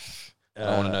 Ugh. I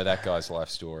don't want to know that guy's life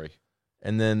story.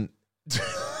 And then,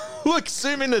 look,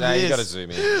 zoom into No, this. you got to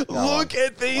zoom in. Go on. Look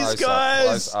at these Close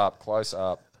guys. Up, close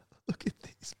up. Look at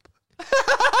these.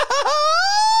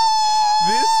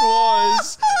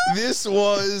 This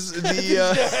was the.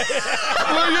 Look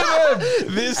at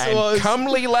them. This And was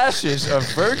comely lashes of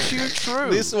virtue true.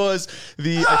 This was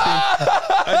the.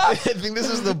 I think this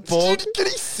is the bulk. Did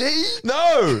he see?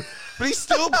 No. But he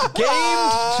still gamed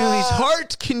to his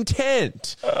heart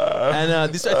content.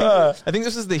 And this, I think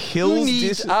this is the Who Hills.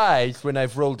 needs eyes when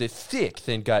I've rolled a 6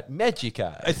 and got magic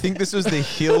eyes? I think this was the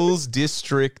Hills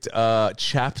District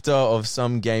chapter of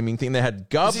some gaming thing. They had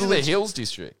This is the goblins. Hills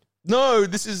District. No,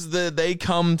 this is they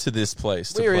come to this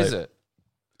place. Where is it?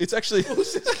 It's actually he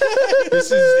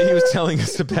was telling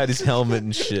us about his helmet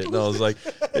and shit, and I was like,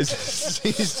 he's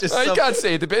just Oh, you some, can't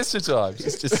see it the best of times.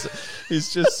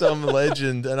 he's just some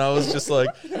legend, and I was just like,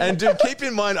 and dude, keep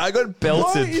in mind, I got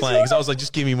belted Why is playing, he- because I was like,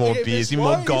 just give me more Okay, beers, Miss, give me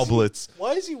why more is goblets.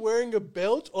 Why is he wearing a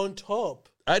belt on top?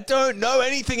 I don't know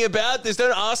anything about this.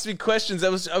 Don't ask me questions. I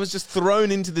was just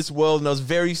thrown into this world, and I was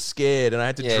very scared, and I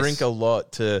had to Yes. drink a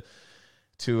lot to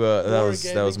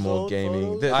that was more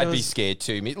gaming. I'd be scared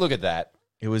too. Look at that.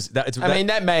 It was that. I mean,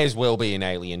 that may as well be an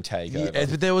alien takeover. Yeah,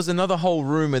 but there was another whole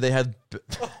room where they had.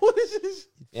 What is this?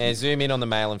 Yeah, zoom in on the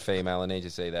male and female. I need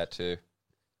to see that too.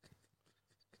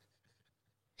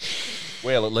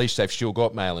 Well, at least they've still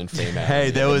got male and female. Hey,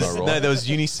 there was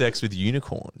unisex with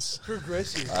unicorns.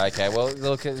 Progressive. Okay, well,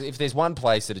 look, if there's one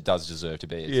place that it does deserve to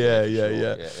be, it's Yeah.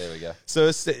 there we go. So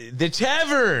it's the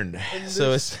tavern.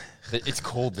 It's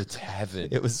called the tavern.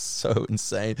 It was so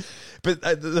insane, but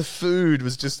the food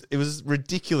was it was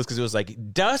ridiculous because it was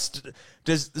like dust.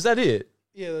 Is that it?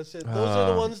 Yeah, that's it. Those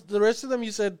are the ones. The rest of them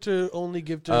you said to only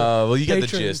give to. Well, you get the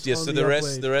patrons gist. Yeah. on So the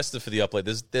the rest are for the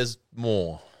upload. There's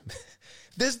more.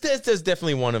 There's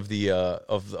definitely one of the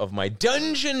of my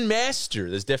dungeon master.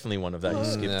 There's definitely one of that. You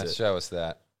skipped it. Show us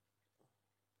that.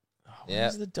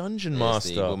 Where's the dungeon There's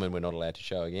master? the woman we're not allowed to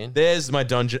show again. There's my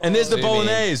dungeon, and there's the Zoom in.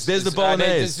 bolognese. There's the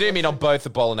bolognese. Zoom in on both the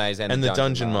bolognese and the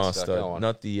dungeon master, Go on.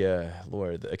 not the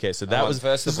lord. Okay, so that was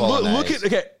first the look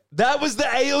bolognese. at that was the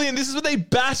alien. This is what they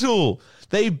battle.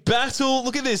 They battle.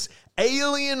 Look at this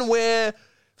Alienware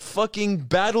fucking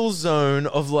battle zone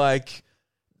of like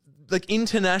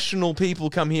international people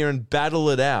come here and battle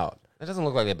it out. That doesn't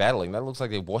look like they're battling. That looks like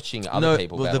they're watching other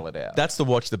people battle it out. That's the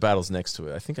watch the battles next to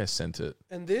it. I think I sent it.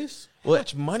 And this? How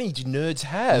much money do nerds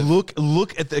have? Look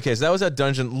at the so that was our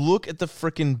dungeon. Look at the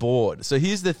freaking board. So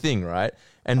here's the thing, right?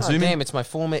 And zoom in. Damn, it's my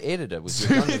former editor.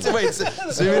 Zoom into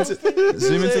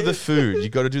the food. You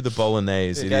got to do the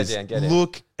bolognese. Dude, get down.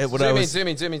 Look at what I was. Zoom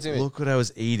in. Look what I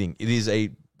was eating. It is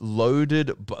a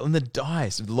loaded on the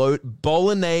dice.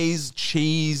 Bolognese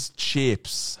cheese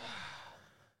chips.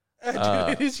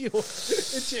 It's your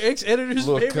ex-editor's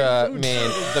favorite food. Man,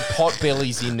 the pot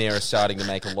bellies in there are starting to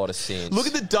make a lot of sense. Look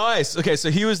at the dice. Okay,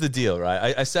 so here was the deal,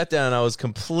 right? I sat down and I was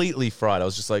completely fried. I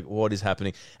was just like, what is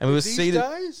happening? And we were seated.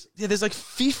 Dice? Yeah, there's like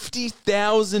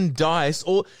 50,000 dice.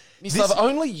 Mislav,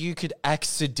 only you could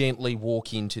accidentally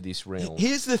walk into this realm.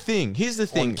 Here's the thing.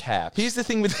 On caps. Here's the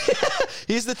thing with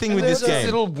this game.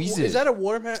 Little wizard. Is that a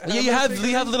warm hat? Yeah, you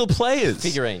have little players.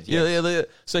 Figurines, Yeah.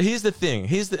 So here's the thing.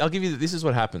 I'll give you. This is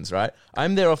what happens, right?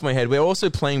 I'm there off my head. We're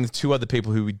also playing with 2 other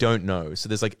people who we don't know. So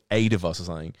there's like 8 of us or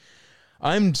something.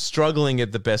 I'm struggling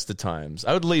at the best of times.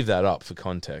 I would leave that up for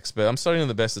context, but I'm struggling at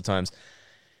the best of times.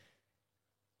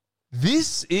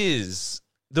 This is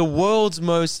the world's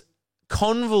most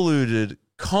convoluted,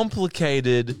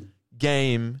 complicated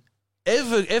game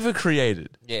ever created.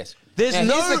 Yes. Here's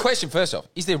the question first off.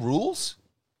 Is there rules?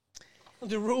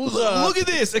 The rules are... Look at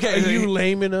this. Okay, Are you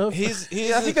lame enough? I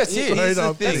think that's it. Here's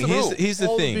the thing. Here's the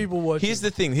All the thing. people watching. Here's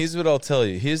the thing. Here's what I'll tell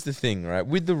you. Here's the thing, right?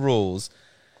 With the rules,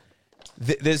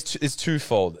 it's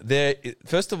twofold.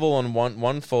 First of all, on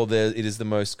one fold, it is the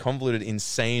most convoluted,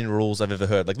 insane rules I've ever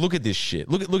heard. Like, look at this shit.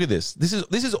 Look at this. This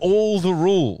is all the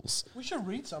rules. We should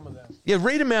read some of them. Yeah,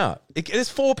 read them out. There's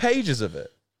 4 pages of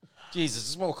it. Jesus,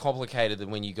 it's more complicated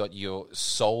than when you got your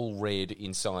soul read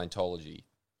in Scientology.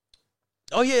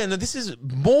 Oh yeah, no, this is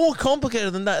more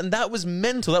complicated than that, and that was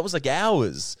mental. That was like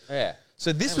hours. Yeah.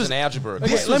 So this That was an algebra.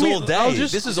 This equation. was all day.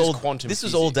 This is all quantum This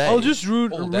was all physics. day. I'll just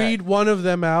All day. read one of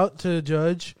them out to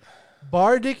judge.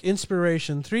 Bardic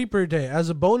Inspiration, 3 per day. As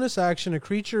a bonus action, a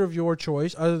creature of your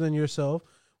choice, other than yourself,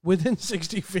 within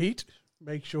 60 feet,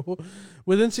 make sure,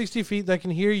 within 60 feet that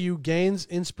can hear you gains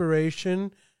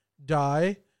inspiration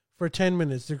die for 10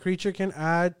 minutes. The creature can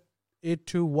add it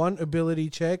to 1 ability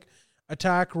check,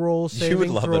 attack roll, You would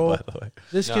saving love throw. it, by the way.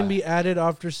 This No. can be added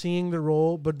after seeing the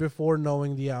roll, but before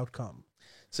knowing the outcome.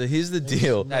 So here's the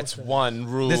deal. That's one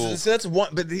rule. So that's one,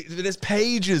 but there's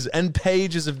pages and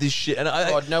pages of this shit. And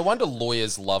God, no wonder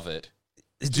lawyers love it.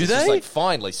 do It's just they? like,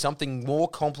 finally, something more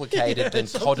complicated than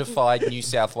codified New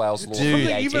South Wales law. Dude,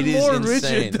 Something even it is more insane.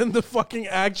 rigid than the fucking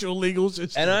actual legal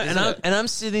system. And I'm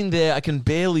sitting there, I can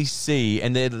barely see,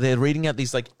 and they're reading out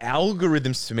these like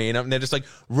algorithms to me, and they're just like,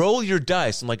 roll your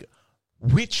dice. I'm like,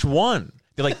 which one?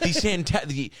 They're like,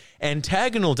 the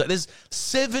antagonal dice. There's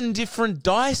 7 different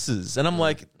dices. And I'm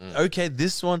like, okay,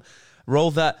 this one,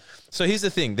 roll that. So here's the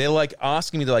thing. They're like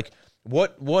asking me, they're like,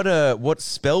 what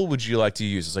spell would you like to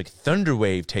use? It's like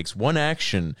Thunderwave takes 1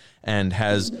 action and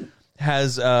has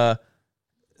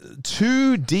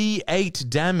 2d8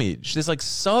 damage. There's like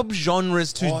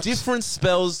sub-genres to different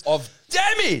spells Of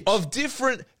damage! of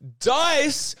different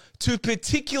dice to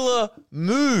particular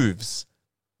moves.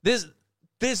 There's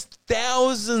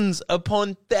thousands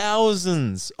upon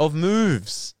thousands of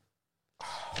moves.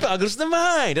 Boggles the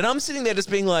mind. And I'm sitting there just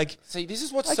being like, See, this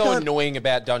is what's I so can't- annoying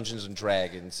about Dungeons and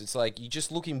Dragons. It's like you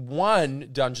just look in one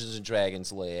Dungeons and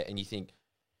Dragons lair and you think,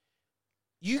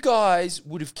 you guys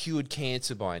would have cured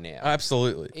cancer by now.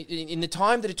 Absolutely. In the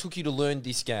time that it took you to learn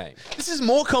this game. This is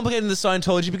more complicated than the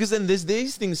Scientology because then there's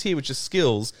these things here which are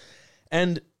skills.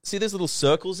 And see there's little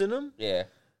circles in them? Yeah.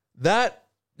 That,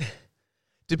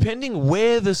 depending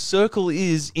where the circle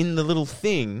is in the little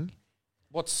thing...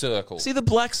 What circle? See the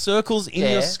black circles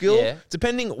in your skill? Yeah.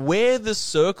 Depending where the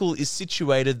circle is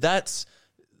situated, that's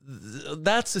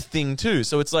a thing too.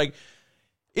 So it's like...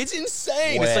 It's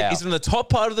insane. Wow. It's like it's in the top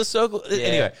part of the circle. Yeah.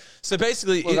 Anyway, so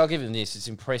basically... Look, I'll give them this. It's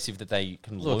impressive that they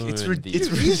can learn. It's Here's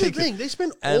ridiculous. the thing. They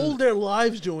spend all their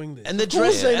lives doing this. And they're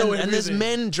dressed, and there's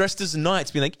men dressed as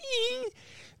knights being like,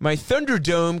 my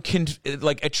Thunderdome can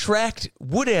like attract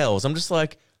wood elves. I'm just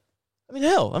like, I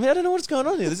don't know what's going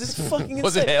on here. This is fucking insane.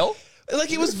 Was it hell?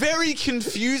 Like, it was very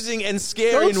confusing and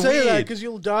scary and Don't say weird. that because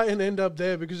you'll die and end up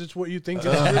there because it's what you think.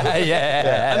 Yeah.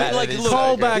 I mean, like, look,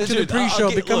 call back to the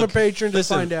pre-show, become a patron to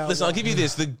find out. Listen, I'll give you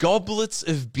this: the goblets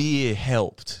of beer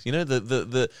helped. You know,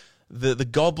 the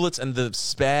goblets and the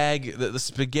spag, the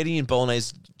spaghetti and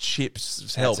bolognese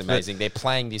chips helped. That's amazing. They're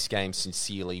playing this game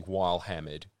sincerely while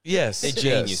hammered. Yes, they're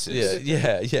geniuses.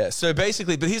 Yeah. So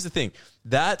basically, but here's the thing: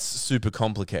 that's super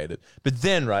complicated. But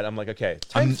then, right, I'm like, okay,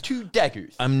 Times 2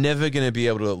 daggers. I'm never going to be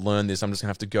able to learn this. I'm just going to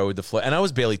have to go with the flow. And I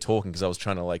was barely talking because I was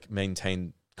trying to like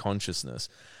maintain consciousness.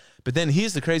 But then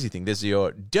here's the crazy thing: there's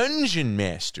your dungeon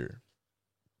master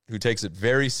who takes it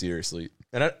very seriously.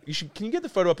 And can you get the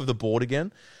photo up of the board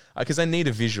again? Because I need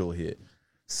a visual here.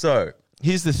 So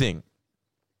here's the thing: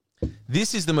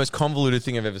 this is the most convoluted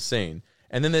thing I've ever seen.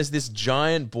 And then there's this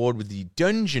giant board with the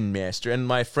dungeon master. And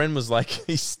my friend was like,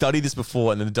 he studied this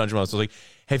before. And then the dungeon master was like,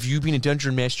 have you been a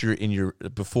dungeon master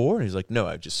before? And he's like, no,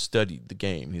 I've just studied the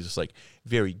game. And he's just like,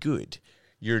 very good.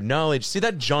 Your knowledge. See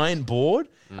that giant board?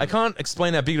 I can't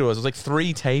explain how big it was. It was like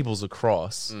 3 tables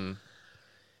across.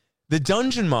 The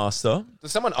dungeon master.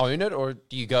 Does someone own it, or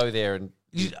do you go there and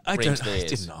I didn't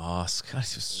ask. I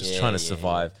was just trying to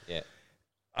survive. Yeah.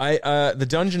 The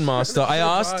dungeon master, I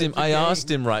asked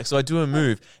him, right, so I do a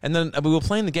move, and then we were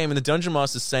playing the game, and the dungeon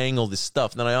master's saying all this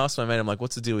stuff, and then I asked my mate, I'm like,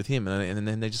 what's the deal with him? And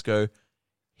then they just go,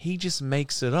 he just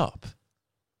makes it up.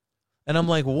 And I'm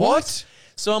like, what?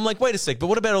 So I'm like, wait a sec, but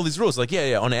what about all these rules? Like,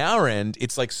 yeah, on our end,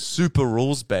 it's like super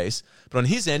rules-based, but on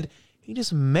his end, he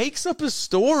just makes up a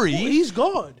story. Well, he's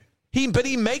God. But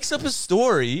he makes up a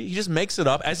story, he just makes it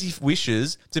up as he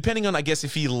wishes, depending on, I guess,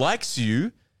 if he likes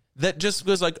you. That just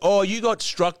goes like, oh, you got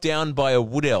struck down by a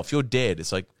wood elf. You're dead.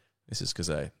 It's like, this is because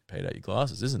I paid out your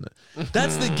glasses, isn't it?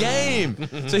 That's the game.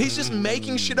 So he's just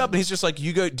making shit up. And he's just like,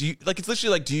 it's literally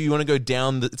like, do you want to go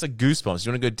down it's like Goosebumps.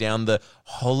 You want to go down the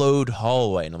hollowed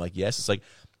hallway? And I'm like, yes. It's like,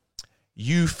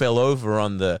 you fell over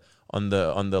on the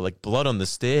like blood on the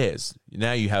stairs.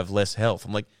 Now you have less health.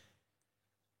 I'm like,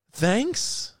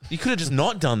 thanks. You could have just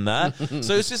not done that.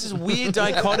 So it's just this weird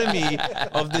dichotomy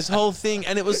of this whole thing,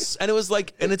 and it was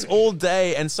like, and it's all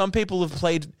day. And some people have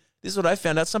played. This is what I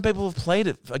found out. Some people have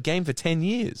played a game for 10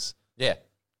 years. Yeah.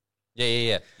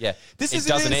 This is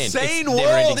an insane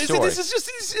world. This is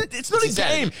just. It's not a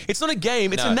game. It's not a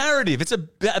game. It's a narrative. It's a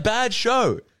bad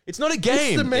show. It's not a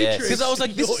game. It's the Matrix. Because I was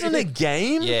like, this isn't a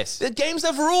game. Yes. The games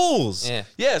have rules. Yeah.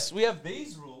 Yes, we have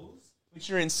these rules,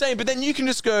 which are insane. But then you can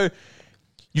just go,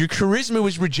 your charisma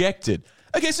was rejected.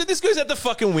 Okay, so this goes out the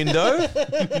fucking window.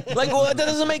 Like, well, that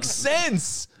doesn't make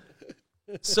sense.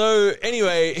 So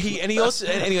anyway,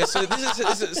 so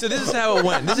this is how it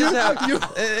went. This is how your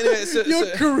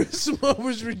charisma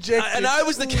was rejected, and I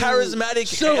was the charismatic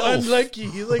so elf.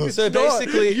 Unlucky. Like, so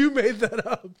basically, you made that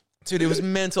up, dude. It was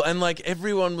mental, and like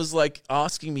everyone was like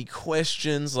asking me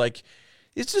questions. Like,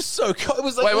 it's just so. It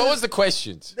was like, wait, what was the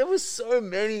questions? There was so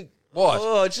many. What?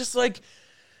 Oh, just like.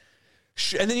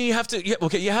 And then you have to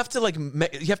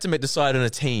decide on a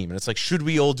team, and it's like, should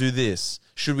we all do this?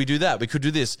 Should we do that? We could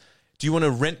do this. Do you want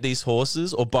to rent these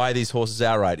horses or buy these horses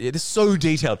outright? It is so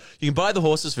detailed. You can buy the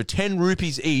horses for 10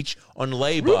 rupees each on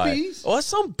lay-by. Rupees? Or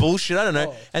some bullshit. I don't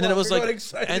know. And then it was like,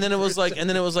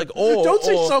 oh, don't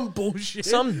say some bullshit.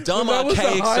 Some dumb that was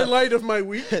archaic. The highlight of my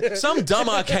week. Some dumb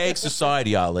archaic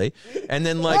society, Ali. And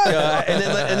then like,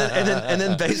 and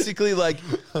then basically like,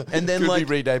 and then Could like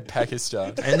be renamed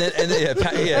Pakistan. And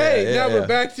then we're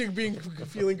back to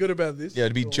feeling good about this. Yeah,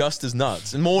 it'd be just as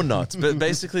nuts and more nuts. But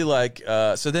basically, like,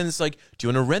 so then it's like, do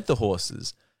you want to rent the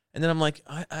horses? And then I'm like,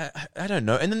 I don't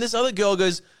know. And then this other girl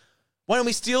goes, why don't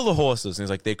we steal the horses? And he's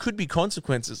like, there could be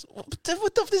consequences. What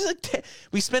the?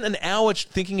 We spent an hour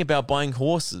thinking about buying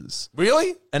horses.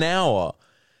 Really? An hour.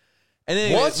 And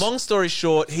then, what? Long story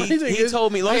short, he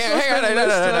told me.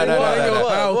 Hang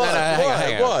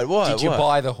on. What? Did you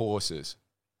buy the horses?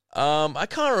 I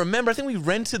can't remember. I think we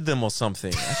rented them or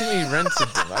something. I can't remember.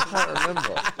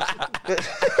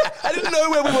 I didn't know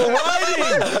where we were riding.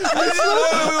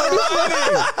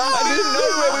 I didn't know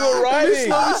where we were riding. Miss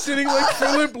Love is sitting like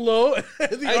Philip Lowe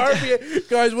at the RPA.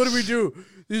 Guys, what do we do?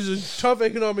 This is a tough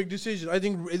economic decision. I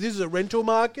think this is a rental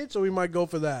market, so we might go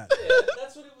for that. Yeah,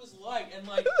 that's what it was like. And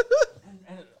like,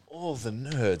 and all the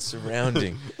nerds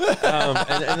surrounding.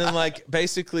 And then like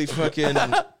basically fucking.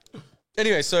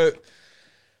 Anyway, so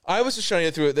I was just trying to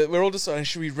get through it. That we're all deciding,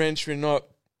 should we rent, should we not?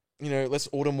 You know, let's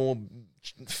order more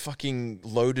fucking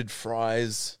loaded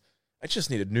fries. I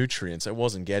just needed nutrients. I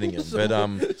wasn't getting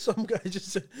them. But some guy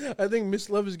just said, I think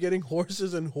Miss Love is getting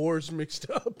horses and whores mixed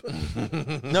up.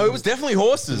 No, it was definitely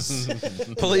horses.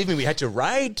 Believe me, we had to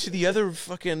ride to the other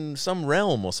fucking some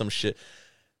realm or some shit.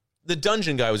 The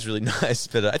dungeon guy was really nice,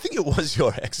 but I think it was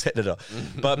your ex-editor.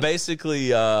 But basically,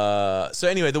 so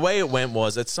anyway, the way it went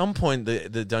was at some point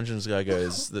the dungeons guy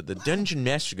goes, the dungeon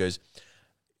master goes,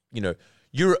 you know,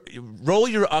 you roll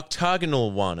your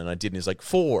octagonal one, and I did, and he's like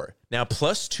 4. Now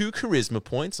plus 2 charisma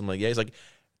points. I'm like, yeah. He's like,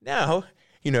 now,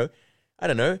 you know, I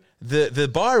don't know. The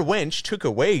bar wench took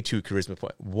away 2 charisma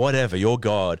points. Whatever, you're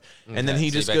God. Okay, and then he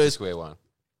just goes square one.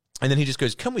 And then he just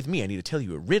goes, come with me. I need to tell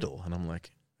you a riddle. And I'm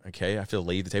like, okay, I have to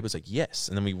leave the table. It's like, yes.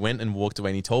 And then we went and walked away,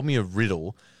 and he told me a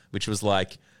riddle, which was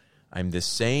like, I'm the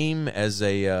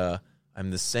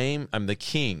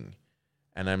king.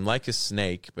 And I'm like a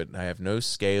snake, but I have no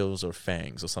scales or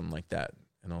fangs or something like that.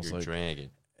 And I was like, dragon.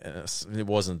 It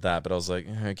wasn't that, but I was like,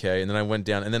 okay. And then I went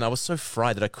down, and then I was so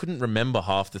fried that I couldn't remember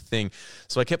half the thing.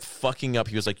 So I kept fucking up.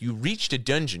 He was like, you reached a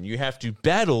dungeon. You have to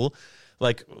battle,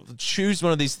 like, choose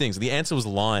one of these things. The answer was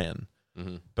lion.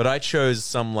 Mm-hmm. But I chose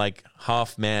some, like,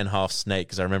 half man, half snake,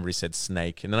 because I remember he said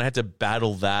snake. And then I had to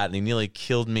battle that, and he nearly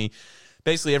killed me.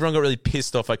 Basically, everyone got really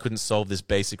pissed off I couldn't solve this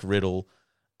basic riddle.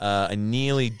 I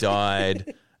nearly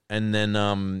died, and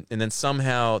then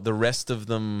somehow the rest of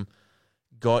them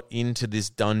got into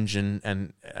this dungeon,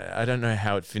 and I don't know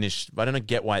how it finished. I don't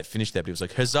get why it finished there, but it was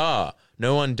like, huzzah,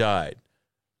 no one died.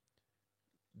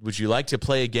 Would you like to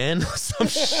play again? Some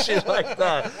shit like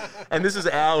that. And this is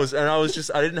hours, and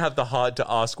I didn't have the heart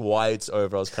to ask why it's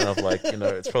over. I was kind of like, you know,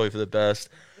 it's probably for the best.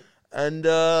 And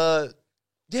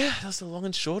yeah, that's the long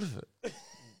and short of it.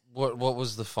 What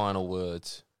was the final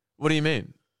words? What do you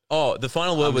mean? Oh, the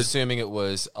final word was... assuming it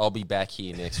was, I'll be back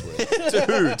here next week. To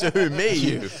who? To who? Me?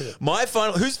 You. My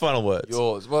final... Whose final words?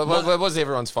 Yours. What was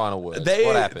everyone's final words?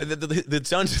 What happened? The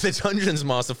Dungeons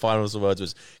Master final words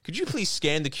was, could you please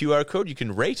scan the QR code? You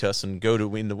can rate us and go to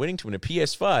win the winning to win a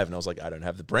PS5. And I was like, I don't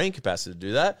have the brain capacity to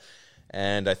do that.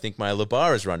 And I think my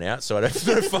Labar has run out, so I don't have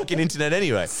no fucking internet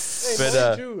anyway. Hey, but,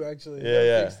 mine too, actually.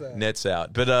 Yeah. Net's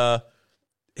out. But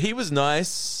he was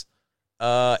nice.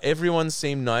 Everyone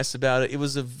seemed nice about it. It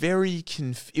was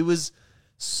it was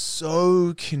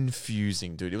so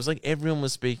confusing, dude. It was like everyone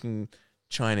was speaking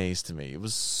Chinese to me. It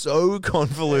was so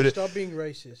convoluted. Stop being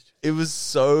racist. It was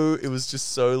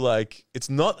just so like, it's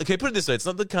not, okay, put it this way. It's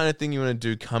not the kind of thing you want to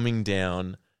do coming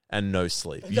down and no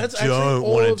sleep. You don't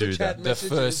want to do that. The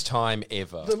first time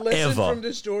ever. The lesson from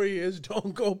this story is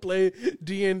don't go play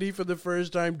D&D for the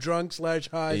first time drunk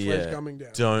 /high / coming down.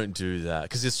 Don't do that.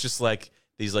 Because it's just like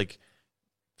these like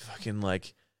fucking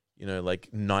like, you know,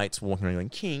 like knights walking around going,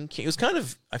 king. It was kind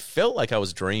of, I felt like I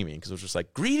was dreaming because it was just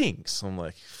like, greetings. So I'm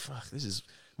like, fuck, this is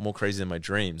more crazy than my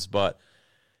dreams. But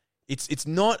it's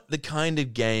not the kind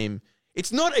of game.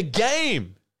 It's not a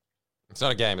game. It's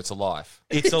not a game. It's a life.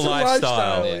 It's a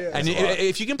lifestyle. Yeah. And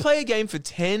if you can play a game for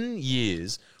 10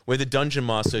 years where the dungeon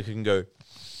master can go,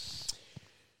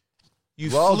 you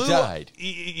well flew died.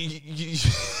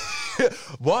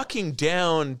 Walking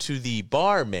down to the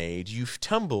barmaid, you've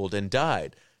tumbled and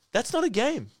died. That's not a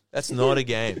game. That's not a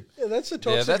game. Yeah, that's a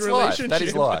toxic that's relationship. Life. That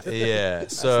is life. Yeah,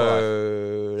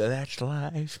 so that's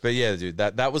life. But yeah, dude,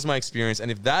 that was my experience.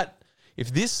 And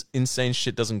if this insane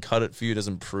shit doesn't cut it for you,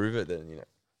 doesn't prove it, then, you know.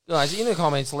 Guys, in the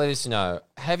comments, let us know.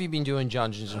 Have you been doing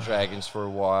Dungeons and Dragons for a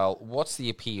while? What's the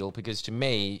appeal? Because to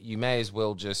me, you may as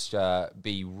well just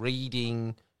be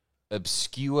reading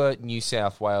obscure New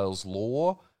South Wales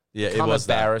lore. Yeah, become it was a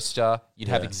barrister. You'd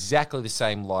have exactly the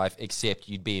same life, except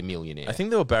you'd be a millionaire. I think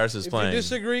there were barristers playing. If you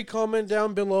disagree, comment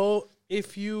down below.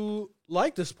 If you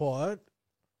like this pod,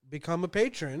 become a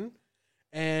patron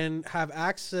and have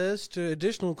access to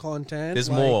additional content. There's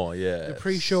more, yeah. The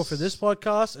pre-show for this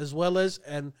podcast, as well as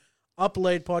an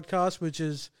up-late podcast, which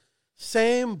is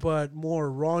same but more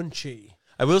raunchy.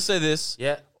 I will say this.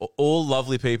 Yeah. All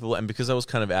lovely people, and because I was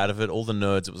kind of out of it, all the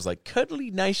nerds, it was like cuddly,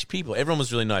 nice people. Everyone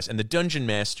was really nice. And the dungeon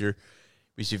master,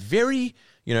 was a very,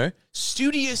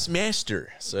 studious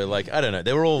master. So, like, I don't know.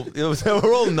 They were all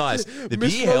nice. The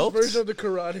beer helped. The version of the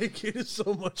Karate Kid is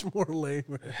so much more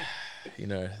lame.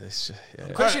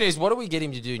 The question is, what do we get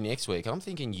him to do next week? I'm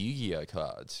thinking Yu-Gi-Oh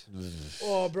cards.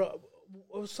 Oh, bro.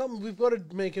 We've got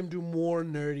to make him do more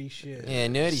nerdy shit. Yeah,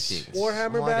 nerdy things.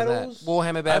 Warhammer battles?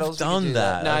 Warhammer battles. I've done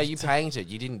that. No, you painted.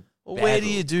 You didn't. Where do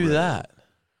you do that?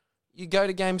 You go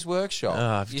to Games Workshop.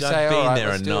 I've you been "All there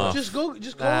let's do enough." it." Just go Nah,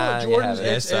 on you Jordan's.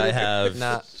 haven't. Yes, I have.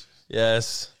 Nah.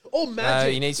 Yes. Oh,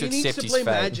 Magic. he needs to accept to his play fate.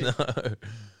 Magic. No.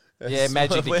 Yeah,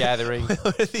 Magic the Gathering.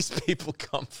 Where do these people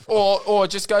come from? Or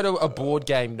just go to a board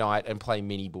game night and play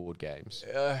mini board games.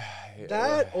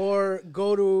 That or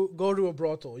go to a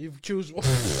brothel. You choose one.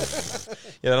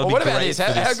 That'll be What about great this? for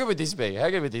How good would this be? How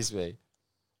good would this be?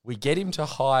 We get him to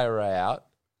hire out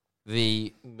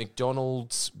the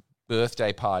McDonald's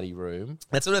birthday party room.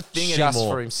 That's not a thing just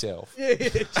anymore. for himself. And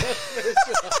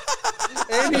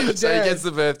his So he dad. gets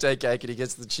the birthday cake and he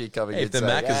gets the chick coming Hey, in if the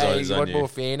saying, Macca's hey, is you on want you. more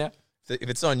Fanta? If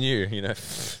it's on you,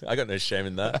 I got no shame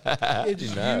in that.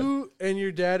 It's know. you and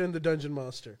your dad and the Dungeon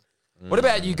Master. What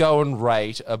about you go and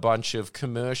rate a bunch of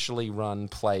commercially run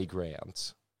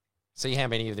playgrounds? See how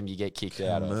many of them you get kicked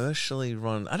out of. Commercially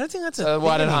run. I don't think that's a The thing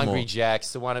one at anymore. Hungry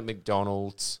Jack's, the one at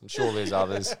McDonald's. I'm sure there's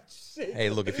others. Hey,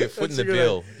 look, if you're footing the That's a good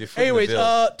bill, if you're footing Anyways, the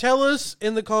bill. tell us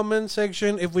in the comment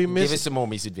section if we Give us missed some more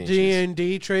misadventures.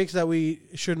 D&D tricks that we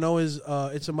should know is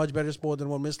it's a much better sport than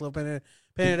what Miss Love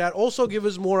painted out. Also, give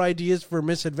us more ideas for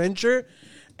misadventure,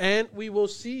 and we will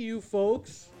see you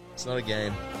folks. It's not a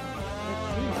game.